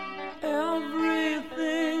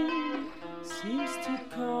 Everything seems to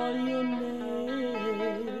call your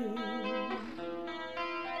name.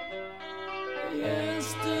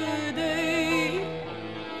 Yesterday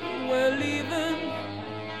you were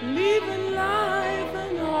leaving life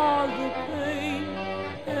and all the pain.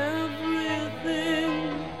 Everything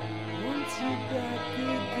wants you back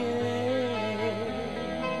again.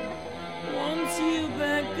 Wants you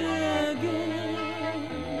back again.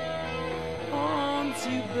 Wants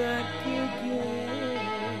you back again.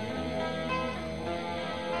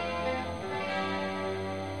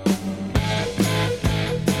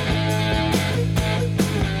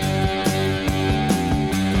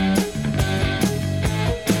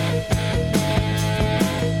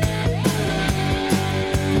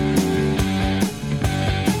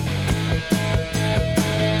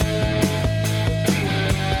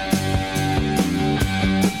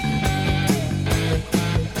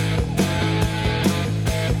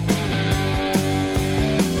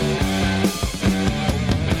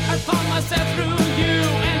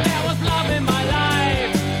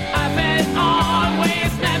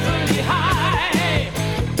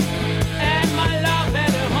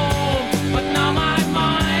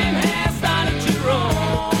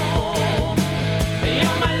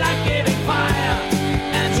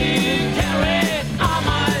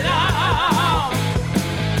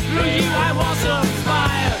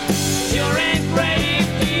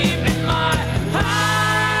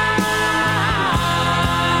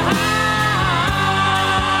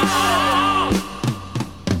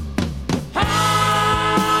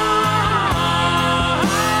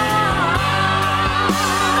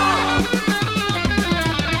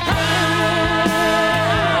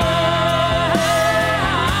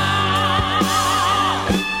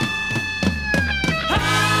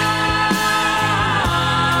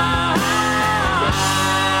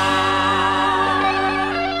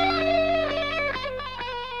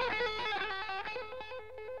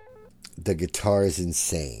 the guitar is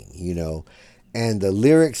insane, you know. And the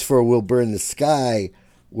lyrics for We'll Burn the Sky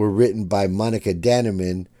were written by Monica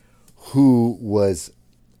Danneman, who was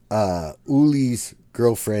Uli's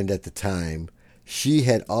girlfriend at the time. She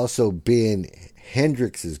had also been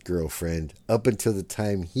Hendrix's girlfriend up until the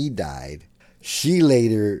time he died. She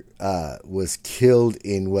later was killed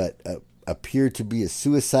in what appeared to be a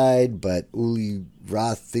suicide, but Uli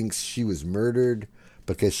Roth thinks she was murdered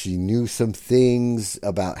because she knew some things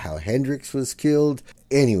about how Hendrix was killed.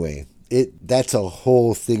 Anyway, that's a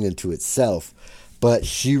whole thing unto itself. But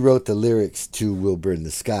she wrote the lyrics to We'll Burn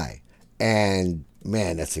the Sky. And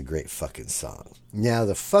man, that's a great fucking song. Now,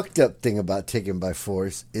 the fucked up thing about Taken by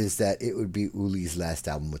Force is that it would be Uli's last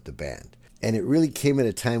album with the band. And it really came at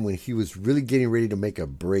a time when he was really getting ready to make a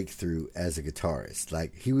breakthrough as a guitarist.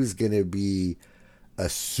 Like, he was going to be a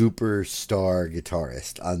superstar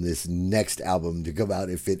guitarist on this next album to come out,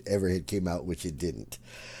 if it ever had came out, which it didn't.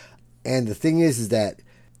 And the thing is that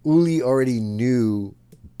Uli already knew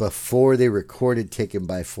before they recorded Taken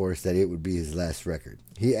by Force that it would be his last record.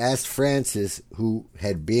 He asked Francis, who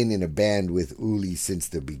had been in a band with Uli since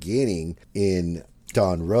the beginning in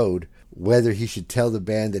Dawn Road, whether he should tell the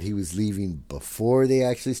band that he was leaving before they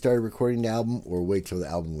actually started recording the album or wait till the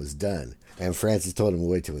album was done. And Francis told him,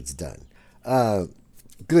 wait till it's done.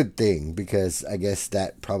 Good thing, because I guess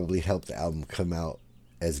that probably helped the album come out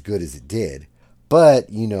as good as it did.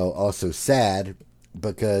 But, you know, also sad,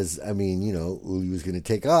 because, I mean, you know, Uli was going to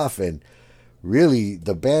take off, and really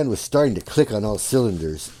the band was starting to click on all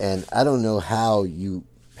cylinders. And I don't know how you're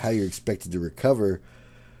expected to recover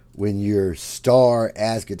when your star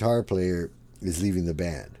as guitar player is leaving the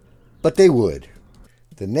band. But they would.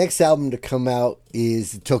 The next album to come out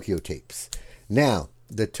is the Tokyo Tapes. Now,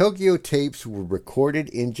 the Tokyo Tapes were recorded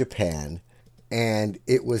in Japan, and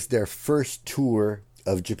it was their first tour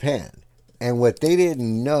of Japan. And what they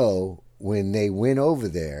didn't know when they went over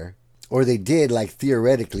there, or they did, like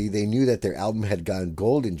theoretically, they knew that their album had gone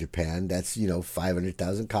gold in Japan. That's,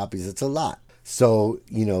 500,000 copies. That's a lot. So,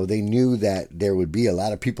 they knew that there would be a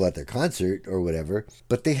lot of people at their concert or whatever,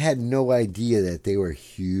 but they had no idea that they were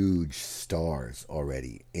huge stars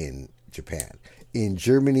already in Japan. In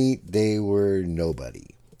Germany, they were nobody.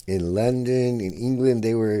 In London, in England,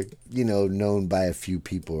 they were, known by a few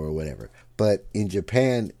people or whatever. But in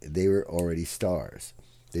Japan, they were already stars.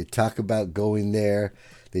 They talk about going there.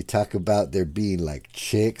 They talk about there being like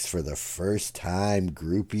chicks for the first time,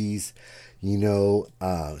 groupies,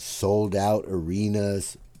 sold out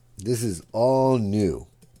arenas. This is all new.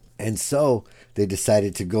 And so they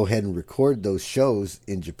decided to go ahead and record those shows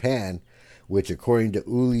in Japan, which according to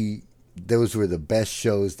Uli, those were the best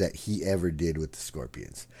shows that he ever did with the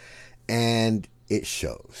Scorpions. And it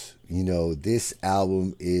shows. This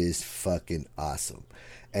album is fucking awesome.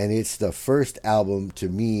 And it's the first album to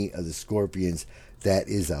me of the Scorpions that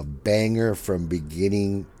is a banger from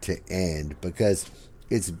beginning to end, because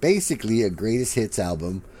it's basically a greatest hits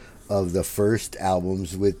album of the first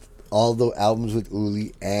albums with all the albums with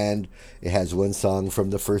Uli, and it has one song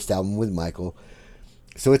from the first album with Michael.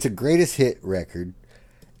 So it's a greatest hit record,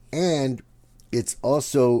 and it's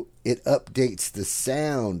also, it updates the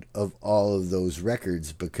sound of all of those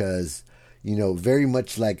records because, very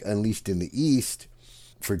much like Unleashed in the East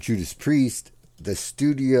for Judas Priest, the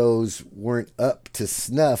studios weren't up to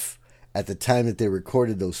snuff at the time that they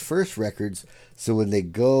recorded those first records. So when they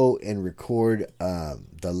go and record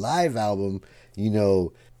the live album,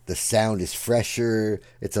 the sound is fresher,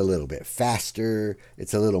 it's a little bit faster,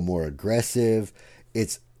 it's a little more aggressive,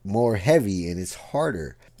 it's more heavy, and it's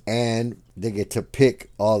harder. And they get to pick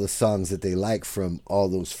all the songs that they like from all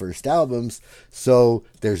those first albums, so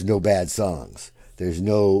there's no bad songs. There's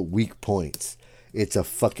no weak points. It's a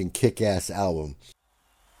fucking kick-ass album.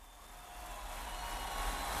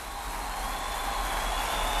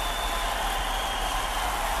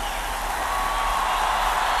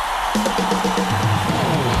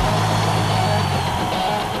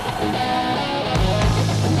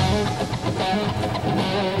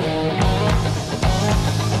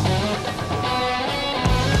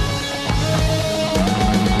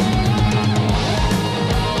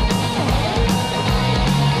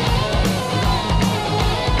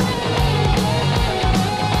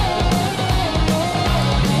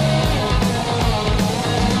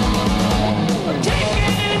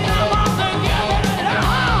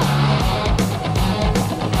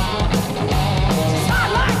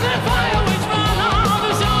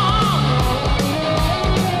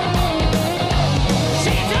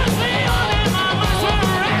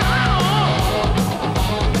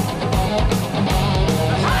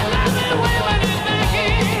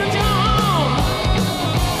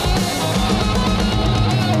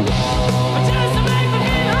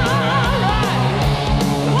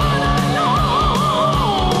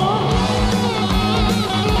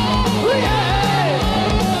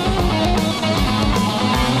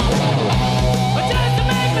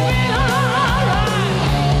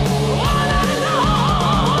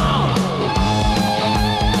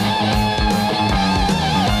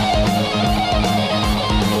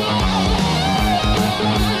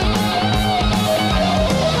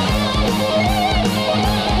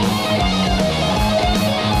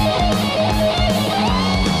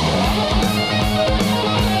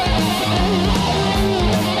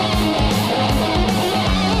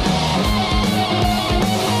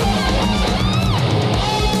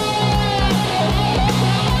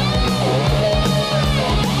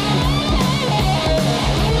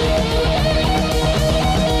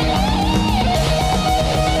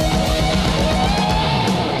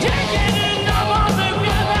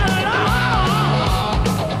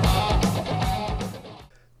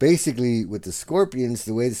 basically with the Scorpions,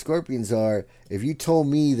 the way the Scorpions are, if you told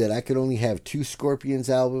me that I could only have 2 Scorpions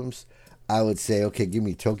albums, I would say, okay, give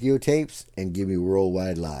me Tokyo Tapes and give me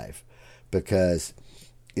Worldwide Live, because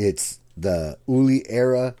it's the Uli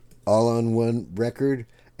era all on one record,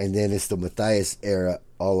 and then it's the Matthias era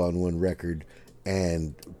all on one record,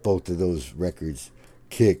 and both of those records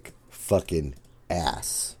kick fucking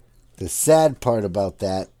ass. The sad part about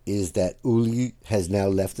that is that Uli has now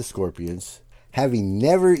left the Scorpions, having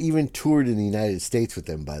never even toured in the United States with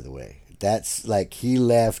them, by the way. That's like, he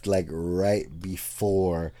left like right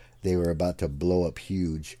before they were about to blow up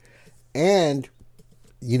huge. And,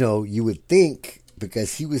 you know, you would think,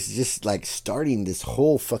 because he was just like starting this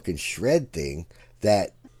whole fucking shred thing,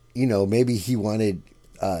 that, you know, maybe he wanted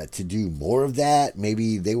to do more of that.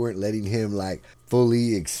 Maybe they weren't letting him like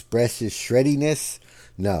fully express his shreddiness.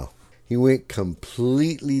 No, he went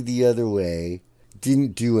completely the other way.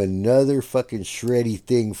 Didn't do another fucking shreddy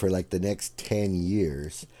thing for like the next 10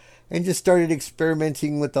 years. And just started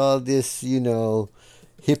experimenting with all this, you know,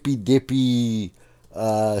 hippy dippy,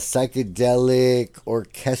 psychedelic,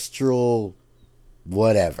 orchestral,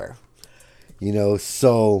 whatever. You know,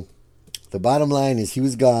 so the bottom line is he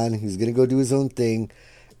was gone. He was going to go do his own thing.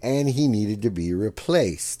 And he needed to be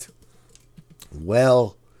replaced.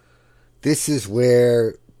 Well, this is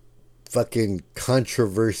where fucking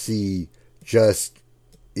controversy just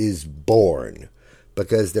is born,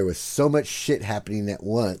 because there was so much shit happening at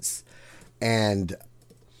once, and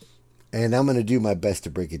I'm going to do my best to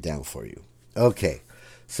break it down for you. Okay,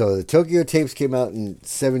 so the Tokyo Tapes came out in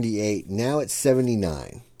 78. Now it's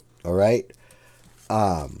 79. All right.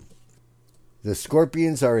 The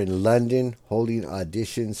Scorpions are in London holding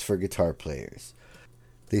auditions for guitar players.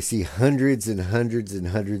 They see hundreds and hundreds and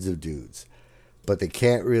hundreds of dudes, but they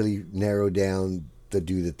can't really narrow down the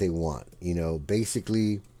dude that they want. You know,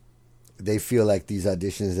 basically, they feel like these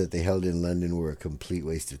auditions that they held in London were a complete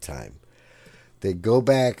waste of time. They go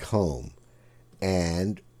back home,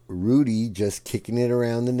 and Rudy, just kicking it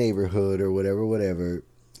around the neighborhood or whatever,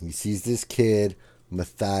 he sees this kid,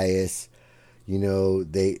 Matthias. You know,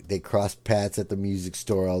 they cross paths at the music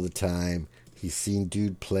store all the time. He's seen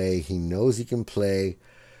dude play. He knows he can play.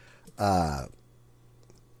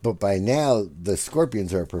 But by now, the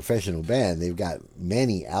Scorpions are a professional band. They've got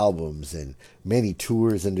many albums and many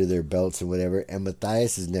tours under their belts and whatever. And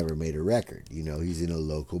Matthias has never made a record. You know, he's in a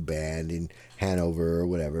local band in Hanover or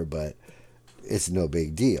whatever, but it's no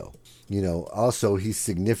big deal. You know, also, he's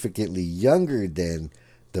significantly younger than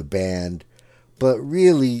the band, but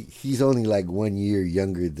really, he's only like 1 year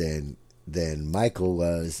younger than Michael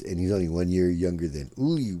was, and he's only 1 year younger than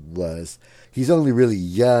Uli was. He's only really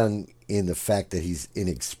young in the fact that he's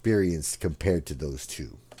inexperienced compared to those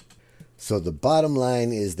two. So the bottom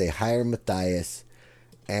line is they hire Matthias,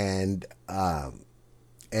 and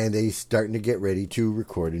they starting to get ready to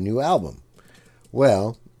record a new album.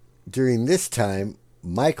 Well, during this time,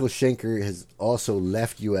 Michael Schenker has also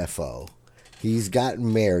left UFO. He's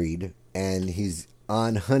gotten married, and he's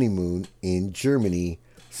on honeymoon in Germany.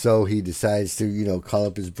 So he decides to, you know, call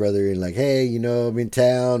up his brother and like, hey, you know, I'm in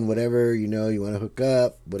town, whatever, you know, you want to hook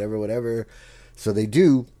up, whatever. So they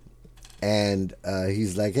do. And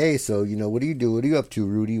he's like, hey, so, you know, what do you do? What are you up to,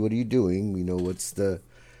 Rudy? What are you doing? You know, what's the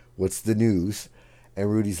news? And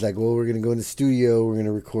Rudy's like, well, we're going to go in the studio. We're going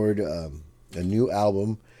to record a new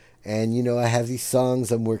album. And, you know, I have these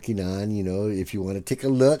songs I'm working on. You know, if you want to take a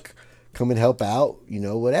look, come and help out, you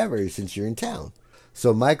know, whatever, since you're in town.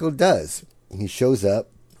 So Michael does. He shows up.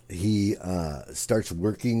 He starts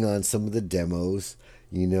working on some of the demos,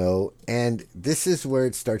 you know, and this is where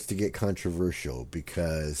it starts to get controversial,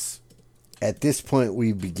 because at this point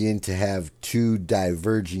we begin to have two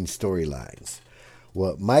diverging storylines.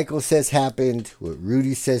 What Michael says happened, what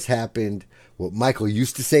Rudy says happened, what Michael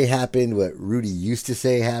used to say happened, what Rudy used to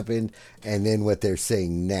say happened, and then what they're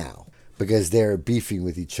saying now. Because they're beefing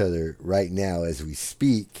with each other right now as we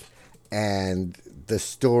speak, and the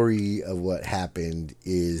story of what happened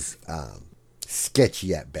is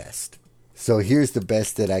sketchy at best. So here's the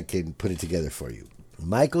best that I can put it together for you.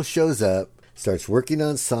 Michael shows up, starts working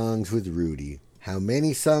on songs with Rudy. How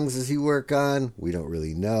many songs does he work on? We don't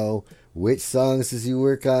really know. Which songs does he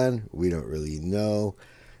work on? We don't really know.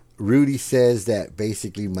 Rudy says that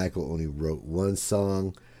basically Michael only wrote one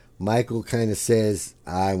song. Michael kind of says,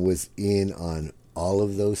 I was in on all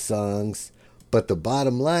of those songs. But the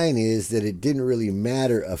bottom line is that it didn't really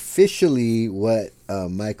matter officially what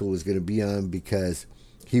Michael was going to be on, because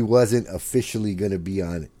he wasn't officially going to be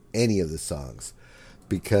on any of the songs.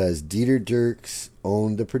 Because Dieter Dierks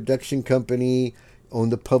owned the production company,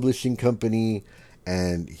 owned the publishing company,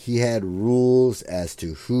 and he had rules as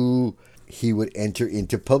to who he would enter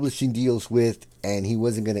into publishing deals with, and he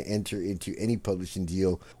wasn't going to enter into any publishing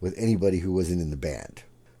deal with anybody who wasn't in the band.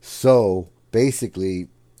 So basically,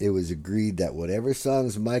 it was agreed that whatever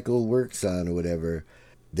songs Michael works on or whatever,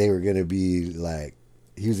 they were going to be like,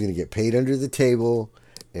 he was going to get paid under the table.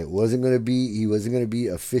 He wasn't going to be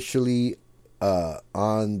officially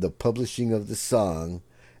on the publishing of the song.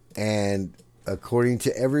 And according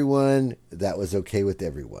to everyone, that was okay with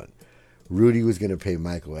everyone. Rudy was going to pay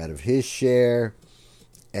Michael out of his share,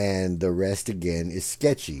 and the rest again is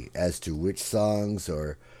sketchy as to which songs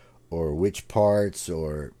or which parts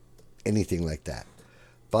or anything like that.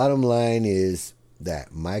 Bottom line is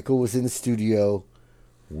that Michael was in the studio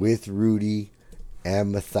with Rudy,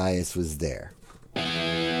 and Matthias was there.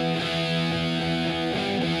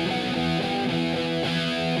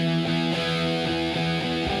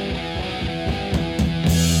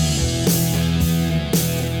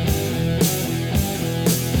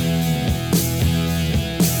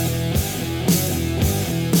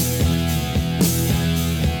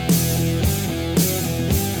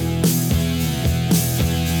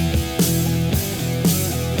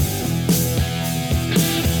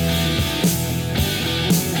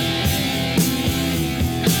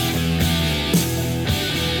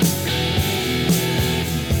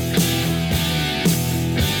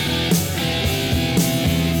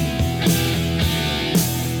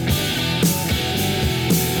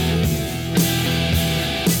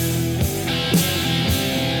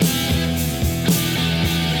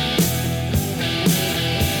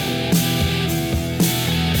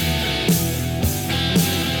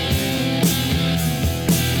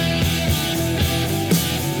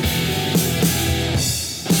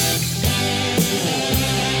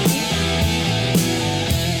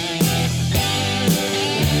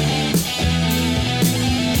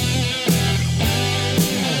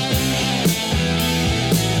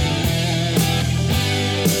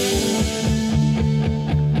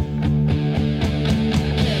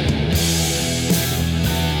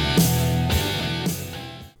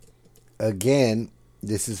 Again,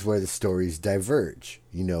 this is where the stories diverge.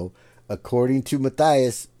 According to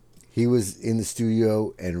Matthias, he was in the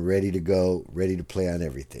studio and ready to go, ready to play on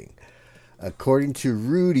everything. According to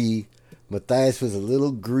Rudy, Matthias was a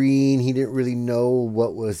little green. He didn't really know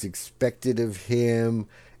what was expected of him.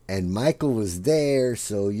 And Michael was there,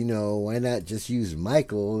 so, why not just use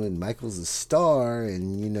Michael? And Michael's a star,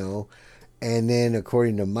 and, And then,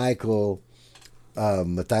 according to Michael,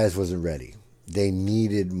 Matthias wasn't ready. They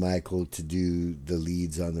needed Michael to do the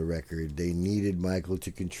leads on the record. They needed Michael to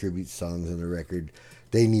contribute songs on the record.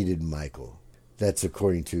 They needed Michael. That's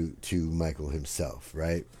according to Michael himself,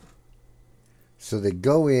 right? So they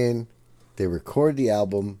go in, they record the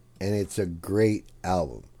album, and it's a great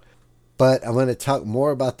album. But I'm going to talk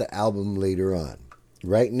more about the album later on.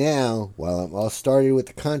 Right now, while I'm all started with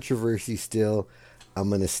the controversy still, I'm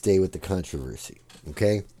going to stay with the controversy,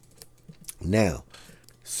 okay? Now,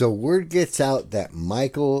 so word gets out that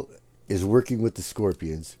Michael is working with the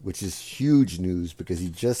Scorpions, which is huge news because he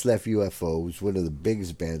just left UFO, which is one of the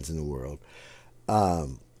biggest bands in the world.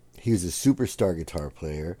 He was a superstar guitar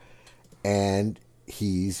player, and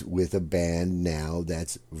he's with a band now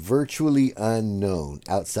that's virtually unknown.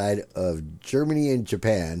 Outside of Germany and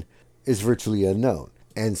Japan, is virtually unknown.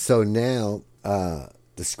 And so now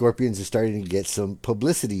the Scorpions are starting to get some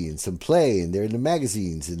publicity and some play, and they're in the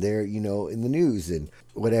magazines, and they're, in the news and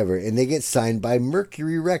whatever. And they get signed by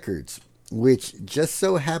Mercury Records, which just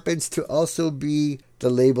so happens to also be the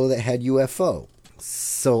label that had UFO.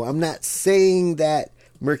 So I'm not saying that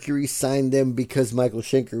Mercury signed them because Michael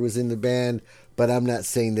Schenker was in the band, but I'm not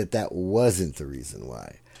saying that that wasn't the reason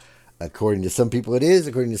why. According to some people it is,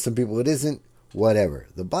 according to some people it isn't, whatever.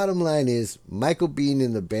 The bottom line is Michael being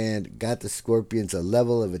in the band got the Scorpions a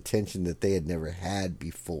level of attention that they had never had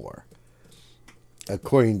before.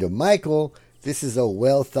 According to Michael, this is a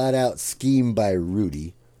well thought out scheme by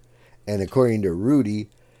Rudy. And according to Rudy,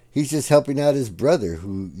 he's just helping out his brother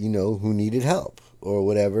who needed help or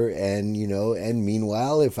whatever. And, and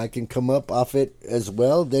meanwhile, if I can come up off it as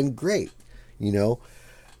well, then great,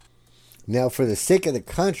 Now, for the sake of the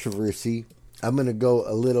controversy, I'm going to go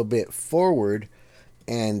a little bit forward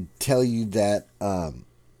and tell you that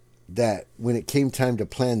that when it came time to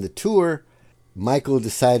plan the tour, Michael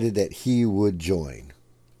decided that he would join.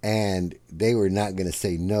 And they were not going to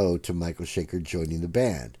say no to Michael Schenker joining the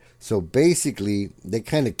band. So basically, they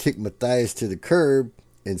kind of kicked Matthias to the curb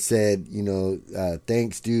and said,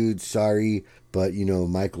 thanks, dude, sorry, but,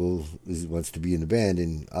 Michael wants to be in the band,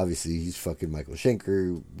 and obviously he's fucking Michael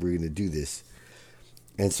Schenker. We're going to do this.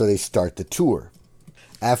 And so they start the tour.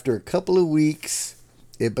 After a couple of weeks,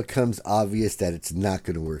 it becomes obvious that it's not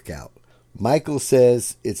going to work out. Michael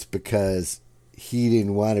says it's because he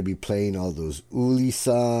didn't want to be playing all those Uli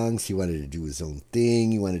songs. He wanted to do his own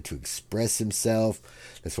thing. He wanted to express himself.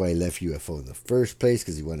 That's why he left UFO in the first place,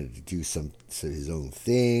 because he wanted to do his own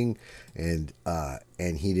thing, and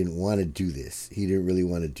he didn't want to do this. He didn't really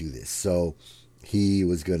want to do this, so he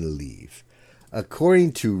was going to leave.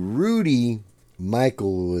 According to Rudy,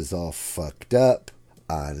 Michael was all fucked up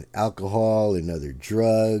on alcohol and other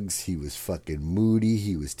drugs. He was fucking moody.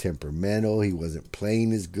 He was temperamental. He wasn't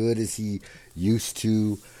playing as good as he used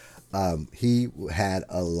to. He had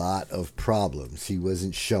a lot of problems. He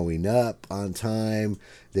wasn't showing up on time.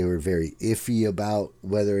 They were very iffy about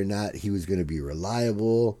whether or not he was going to be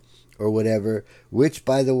reliable or whatever, which,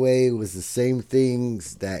 by the way, was the same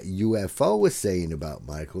things that UFO was saying about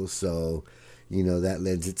Michael. So, that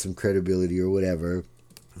lends it some credibility or whatever.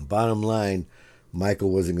 Bottom line, Michael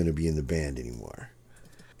wasn't going to be in the band anymore,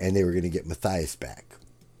 and they were going to get Matthias back.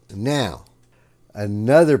 Now,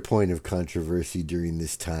 another point of controversy during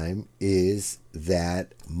this time is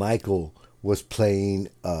that Michael was playing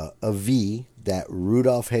a V that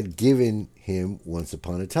Rudolph had given him once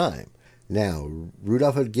upon a time. Now,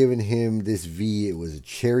 Rudolph had given him this V. It was a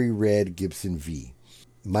cherry red Gibson V.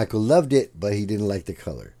 Michael loved it, but he didn't like the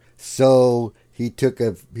color. So he took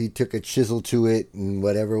a chisel to it and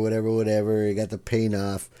whatever. He got the paint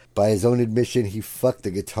off. By his own admission, he fucked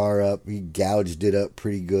the guitar up. He gouged it up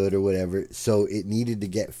pretty good or whatever. So it needed to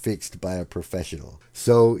get fixed by a professional.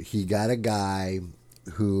 So he got a guy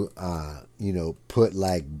who, put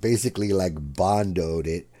basically bondoed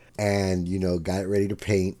it and, got it ready to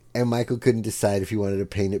paint. And Michael couldn't decide if he wanted to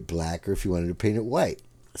paint it black or if he wanted to paint it white.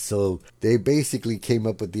 So they basically came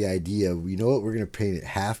up with the idea, we're going to paint it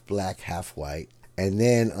half black, half white. And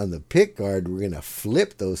then on the pickguard, we're going to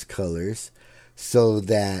flip those colors so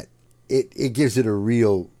that it gives it a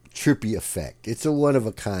real trippy effect. It's a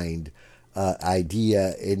one-of-a-kind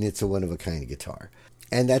idea, and it's a one-of-a-kind guitar.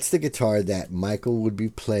 And that's the guitar that Michael would be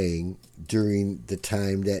playing during the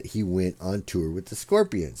time that he went on tour with the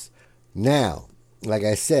Scorpions. Now, like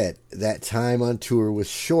I said, that time on tour was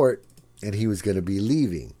short, and he was going to be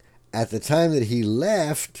leaving. At the time that he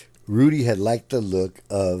left, Rudy had liked the look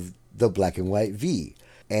of the black and white V.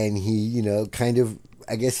 And he,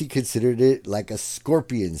 I guess he considered it like a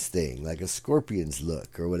Scorpions thing, like a Scorpions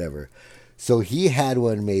look or whatever. So he had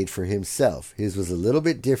one made for himself. His was a little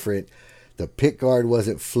bit different. The pickguard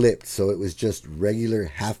wasn't flipped, so it was just regular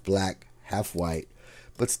half black, half white.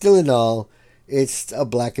 But still in all, it's a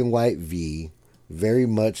black and white V, very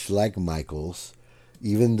much like Michael's.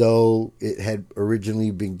 Even though it had originally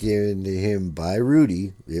been given to him by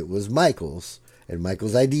Rudy, it was Michael's and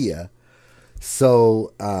Michael's idea.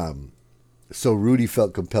 So Rudy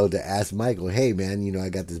felt compelled to ask Michael, "Hey man, I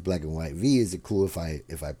got this black and white V. Is it cool if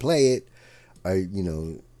I play it? Or,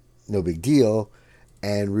 no big deal."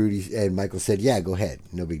 And Michael said, "Yeah, go ahead.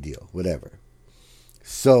 No big deal. Whatever."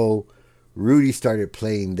 So Rudy started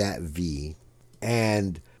playing that V,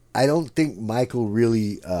 and I don't think Michael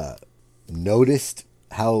really noticed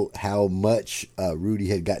how much Rudy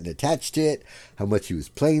had gotten attached to it, how much he was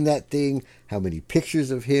playing that thing, how many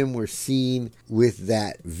pictures of him were seen with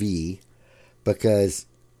that V, because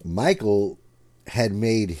Michael had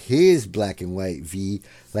made his black and white V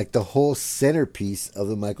like the whole centerpiece of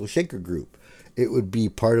the Michael Schenker group. It would be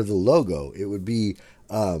part of the logo. It would be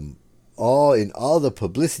all the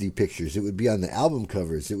publicity pictures. It would be on the album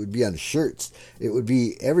covers. It would be on shirts. It would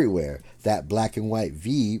be everywhere. That black and white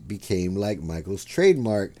V became like Michael's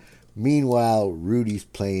trademark. Meanwhile, Rudy's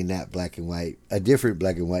playing that a different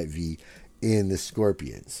black and white V in the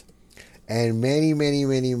Scorpions. And many, many,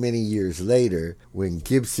 many, many years later, when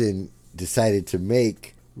Gibson decided to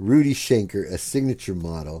make Rudy Schenker a signature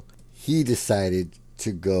model, he decided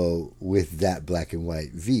to go with that black and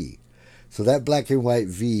white V. So that black and white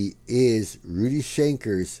V is Rudy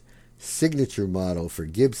Schenker's signature model for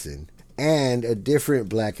Gibson, and a different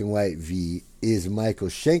black and white V is Michael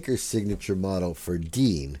Schenker's signature model for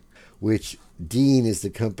Dean, which Dean is the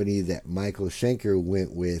company that Michael Schenker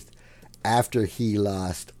went with after he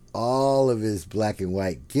lost all of his black and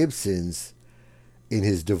white Gibsons in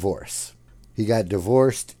his divorce. He got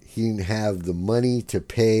divorced. He didn't have the money to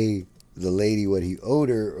pay the lady what he owed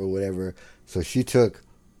her or whatever, so she took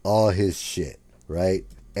all his shit, right?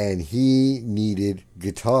 And he needed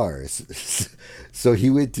guitars. So he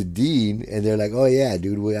went to Dean, and they're like, "Oh yeah,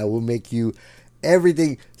 dude, I will make you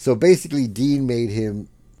everything." So basically Dean made him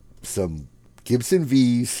some Gibson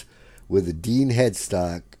V's with a Dean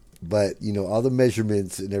headstock, but all the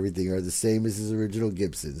measurements and everything are the same as his original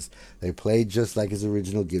Gibsons. They play just like his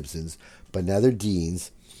original Gibsons, but now they're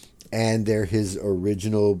Dean's, and they're his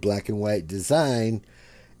original black and white design.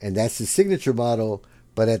 and that's his signature model.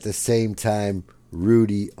 But at the same time,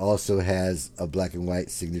 Rudy also has a black and white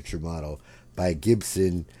signature model by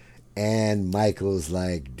Gibson, and Michael's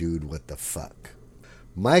like, dude, what the fuck?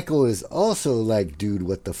 Michael is also like, dude,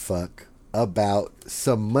 what the fuck about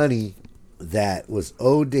some money that was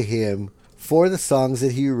owed to him for the songs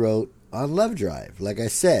that he wrote on Love Drive. Like I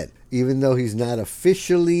said, even though he's not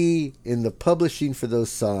officially in the publishing for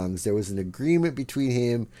those songs, there was an agreement between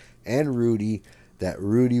him and Rudy that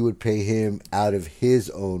Rudy would pay him out of his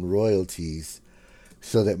own royalties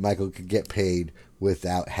so that Michael could get paid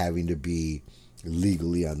without having to be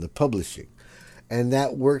legally on the publishing. And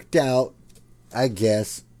that worked out, I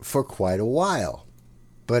guess, for quite a while.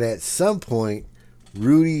 But at some point,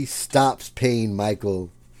 Rudy stops paying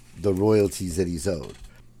Michael the royalties that he's owed.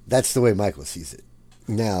 That's the way Michael sees it.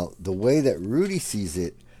 Now, the way that Rudy sees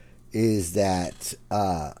it is that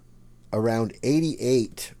around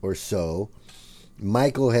 88 or so,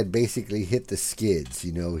 Michael had basically hit the skids.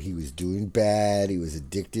 You know, he was doing bad. He was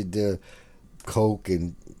addicted to coke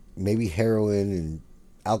and maybe heroin and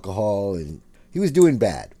alcohol, and he was doing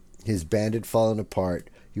bad. His band had fallen apart.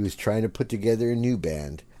 He was trying to put together a new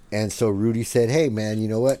band. And so Rudy said, hey, man, you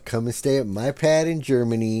know what? Come and stay at my pad in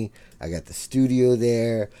Germany. I got the studio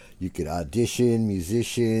there. You could audition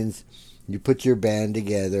musicians. You put your band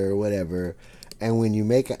together or whatever. And when you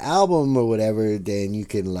make an album or whatever, then you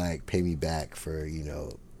can, like, pay me back for, you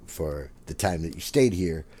know, for the time that you stayed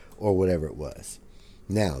here or whatever it was.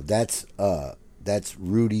 Now, that's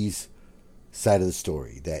Rudy's side of the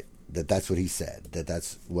story. That's what he said.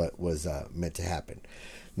 That's what was meant to happen.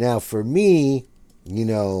 Now, for me, you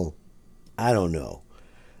know, I don't know.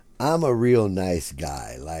 I'm a real nice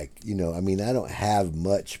guy. Like, you know, I mean, I don't have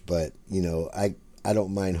much, but, you know, I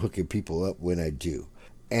don't mind hooking people up when I do.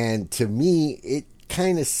 And to me, it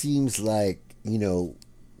kind of seems like, you know,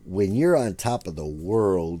 when you're on top of the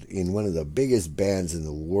world in one of the biggest bands in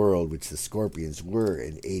the world, which the Scorpions were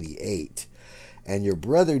in 88, and your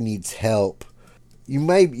brother needs help,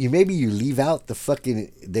 maybe you leave out the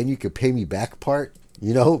fucking, then you could pay me back part.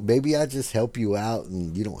 You know, maybe I just help you out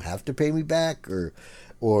and you don't have to pay me back, or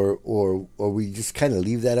we just kind of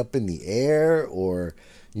leave that up in the air, or,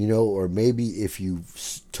 you know, or maybe if you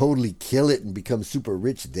totally kill it and become super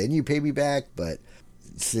rich, then you pay me back, but,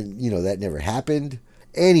 you know, that never happened.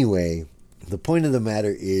 Anyway, the point of the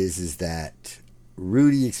matter is that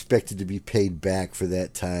Rudy expected to be paid back for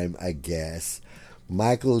that time, I guess.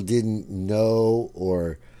 Michael didn't know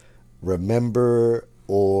or remember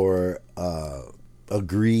or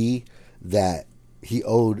agree that he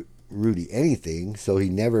owed Rudy anything, so he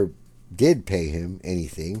never did pay him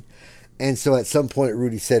anything. And so at some point,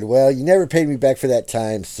 Rudy said, well, you never paid me back for that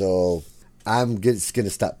time, so I'm just going to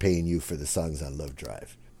stop paying you for the songs on Love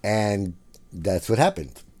Drive. And that's what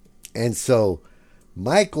happened. And so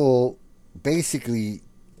Michael basically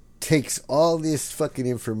takes all this fucking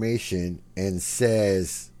information and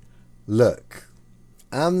says, look,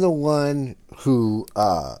 I'm the one who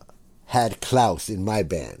had Klaus in my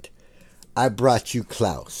band. I brought you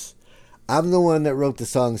Klaus. I'm the one that wrote the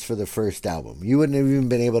songs for the first album. You wouldn't have even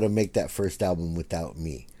been able to make that first album without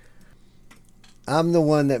me. I'm the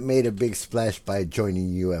one that made a big splash by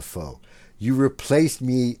joining UFO. You replaced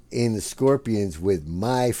me in the Scorpions with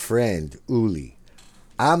my friend, Uli.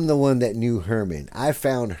 I'm the one that knew Herman. I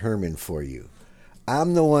found Herman for you.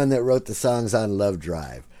 I'm the one that wrote the songs on Love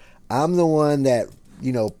Drive. I'm the one that,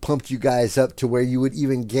 you know, pumped you guys up to where you would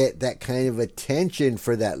even get that kind of attention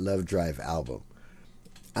for that Love Drive album.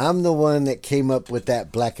 I'm the one that came up with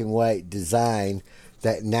that black and white design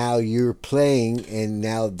that now you're playing, and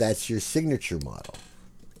now that's your signature model.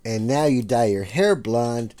 And now you dye your hair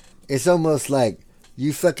blonde. It's almost like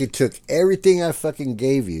you fucking took everything I fucking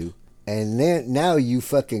gave you, and then now you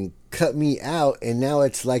fucking cut me out, and now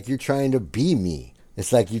it's like you're trying to be me.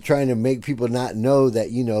 It's like you're trying to make people not know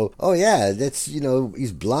that, you know, oh yeah, that's, you know,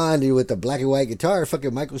 he's blonde with a black and white guitar.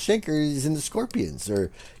 Fucking Michael Schenker is in the Scorpions, or,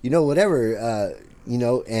 you know, whatever, you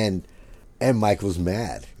know, and Michael's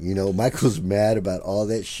mad. You know, Michael's mad about all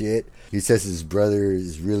that shit. He says his brother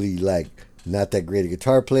is really, like, not that great a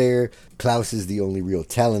guitar player. Klaus is the only real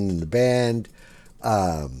talent in the band.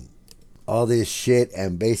 All this shit,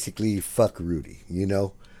 and basically fuck Rudy, you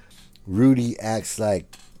know. Rudy acts like,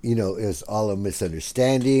 you know, it's all a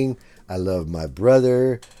misunderstanding. I love my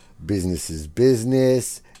brother. Business is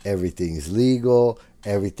business. Everything's legal.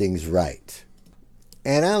 Everything's right.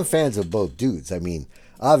 And I'm fans of both dudes. I mean,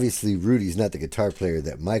 obviously Rudy's not the guitar player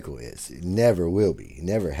that Michael is. He never will be. He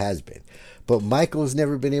never has been. But Michael's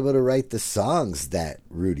never been able to write the songs that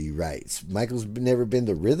Rudy writes. Michael's never been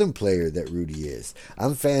the rhythm player that Rudy is.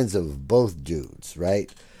 I'm fans of both dudes,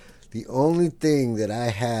 right? The only thing that I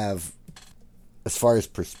have as far as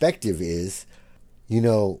perspective is,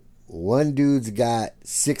 one dude's got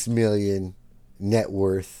 6 million net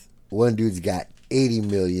worth. One dude's got 80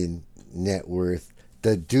 million net worth.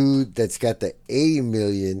 The dude that's got the 80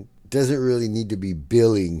 million doesn't really need to be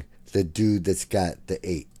billing the dude that's got the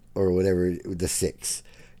 8 or whatever, the 6.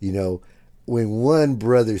 When one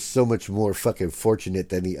brother's so much more fucking fortunate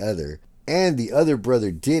than the other, and the other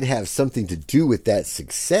brother did have something to do with that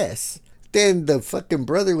success, then the fucking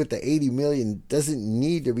brother with the 80 million doesn't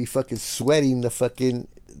need to be fucking sweating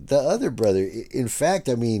the other brother. In fact,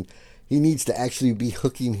 he needs to actually be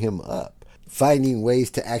hooking him up, finding ways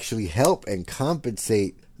to actually help and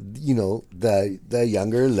compensate, the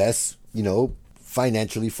younger, less,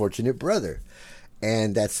 financially fortunate brother.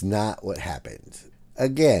 And that's not what happened.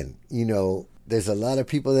 Again, there's a lot of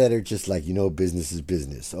people that are just like, business is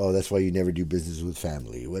business. Oh, that's why you never do business with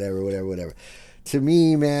family, whatever. To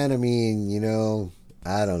me, man,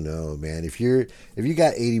 I don't know, man. If you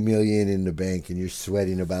got 80 million in the bank and you're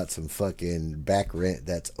sweating about some fucking back rent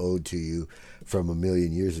that's owed to you from a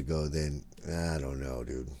million years ago, then I don't know,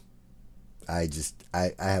 dude. I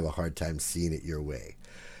have a hard time seeing it your way.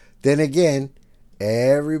 Then again,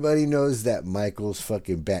 everybody knows that Michael's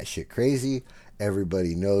fucking batshit crazy.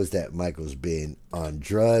 Everybody knows that Michael's been on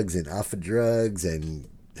drugs and off of drugs and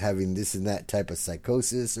having this and that type of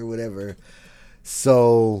psychosis or whatever.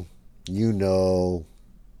 So, who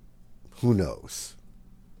knows?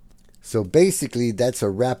 So basically, that's a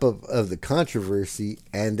wrap-up of the controversy,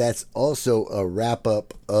 and that's also a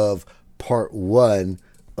wrap-up of part 1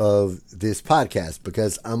 of this podcast,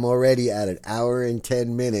 because I'm already at 1 hour and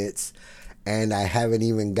 10 minutes, and I haven't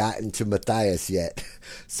even gotten to Matthias yet.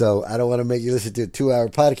 So I don't want to make you listen to a 2-hour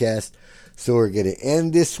podcast. So we're going to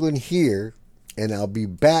end this one here, and I'll be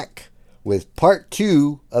back with part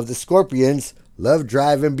 2 of the Scorpions, Love,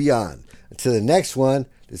 Drive, and Beyond. Until the next one,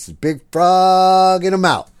 this is Big Frog, and I'm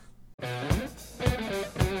out.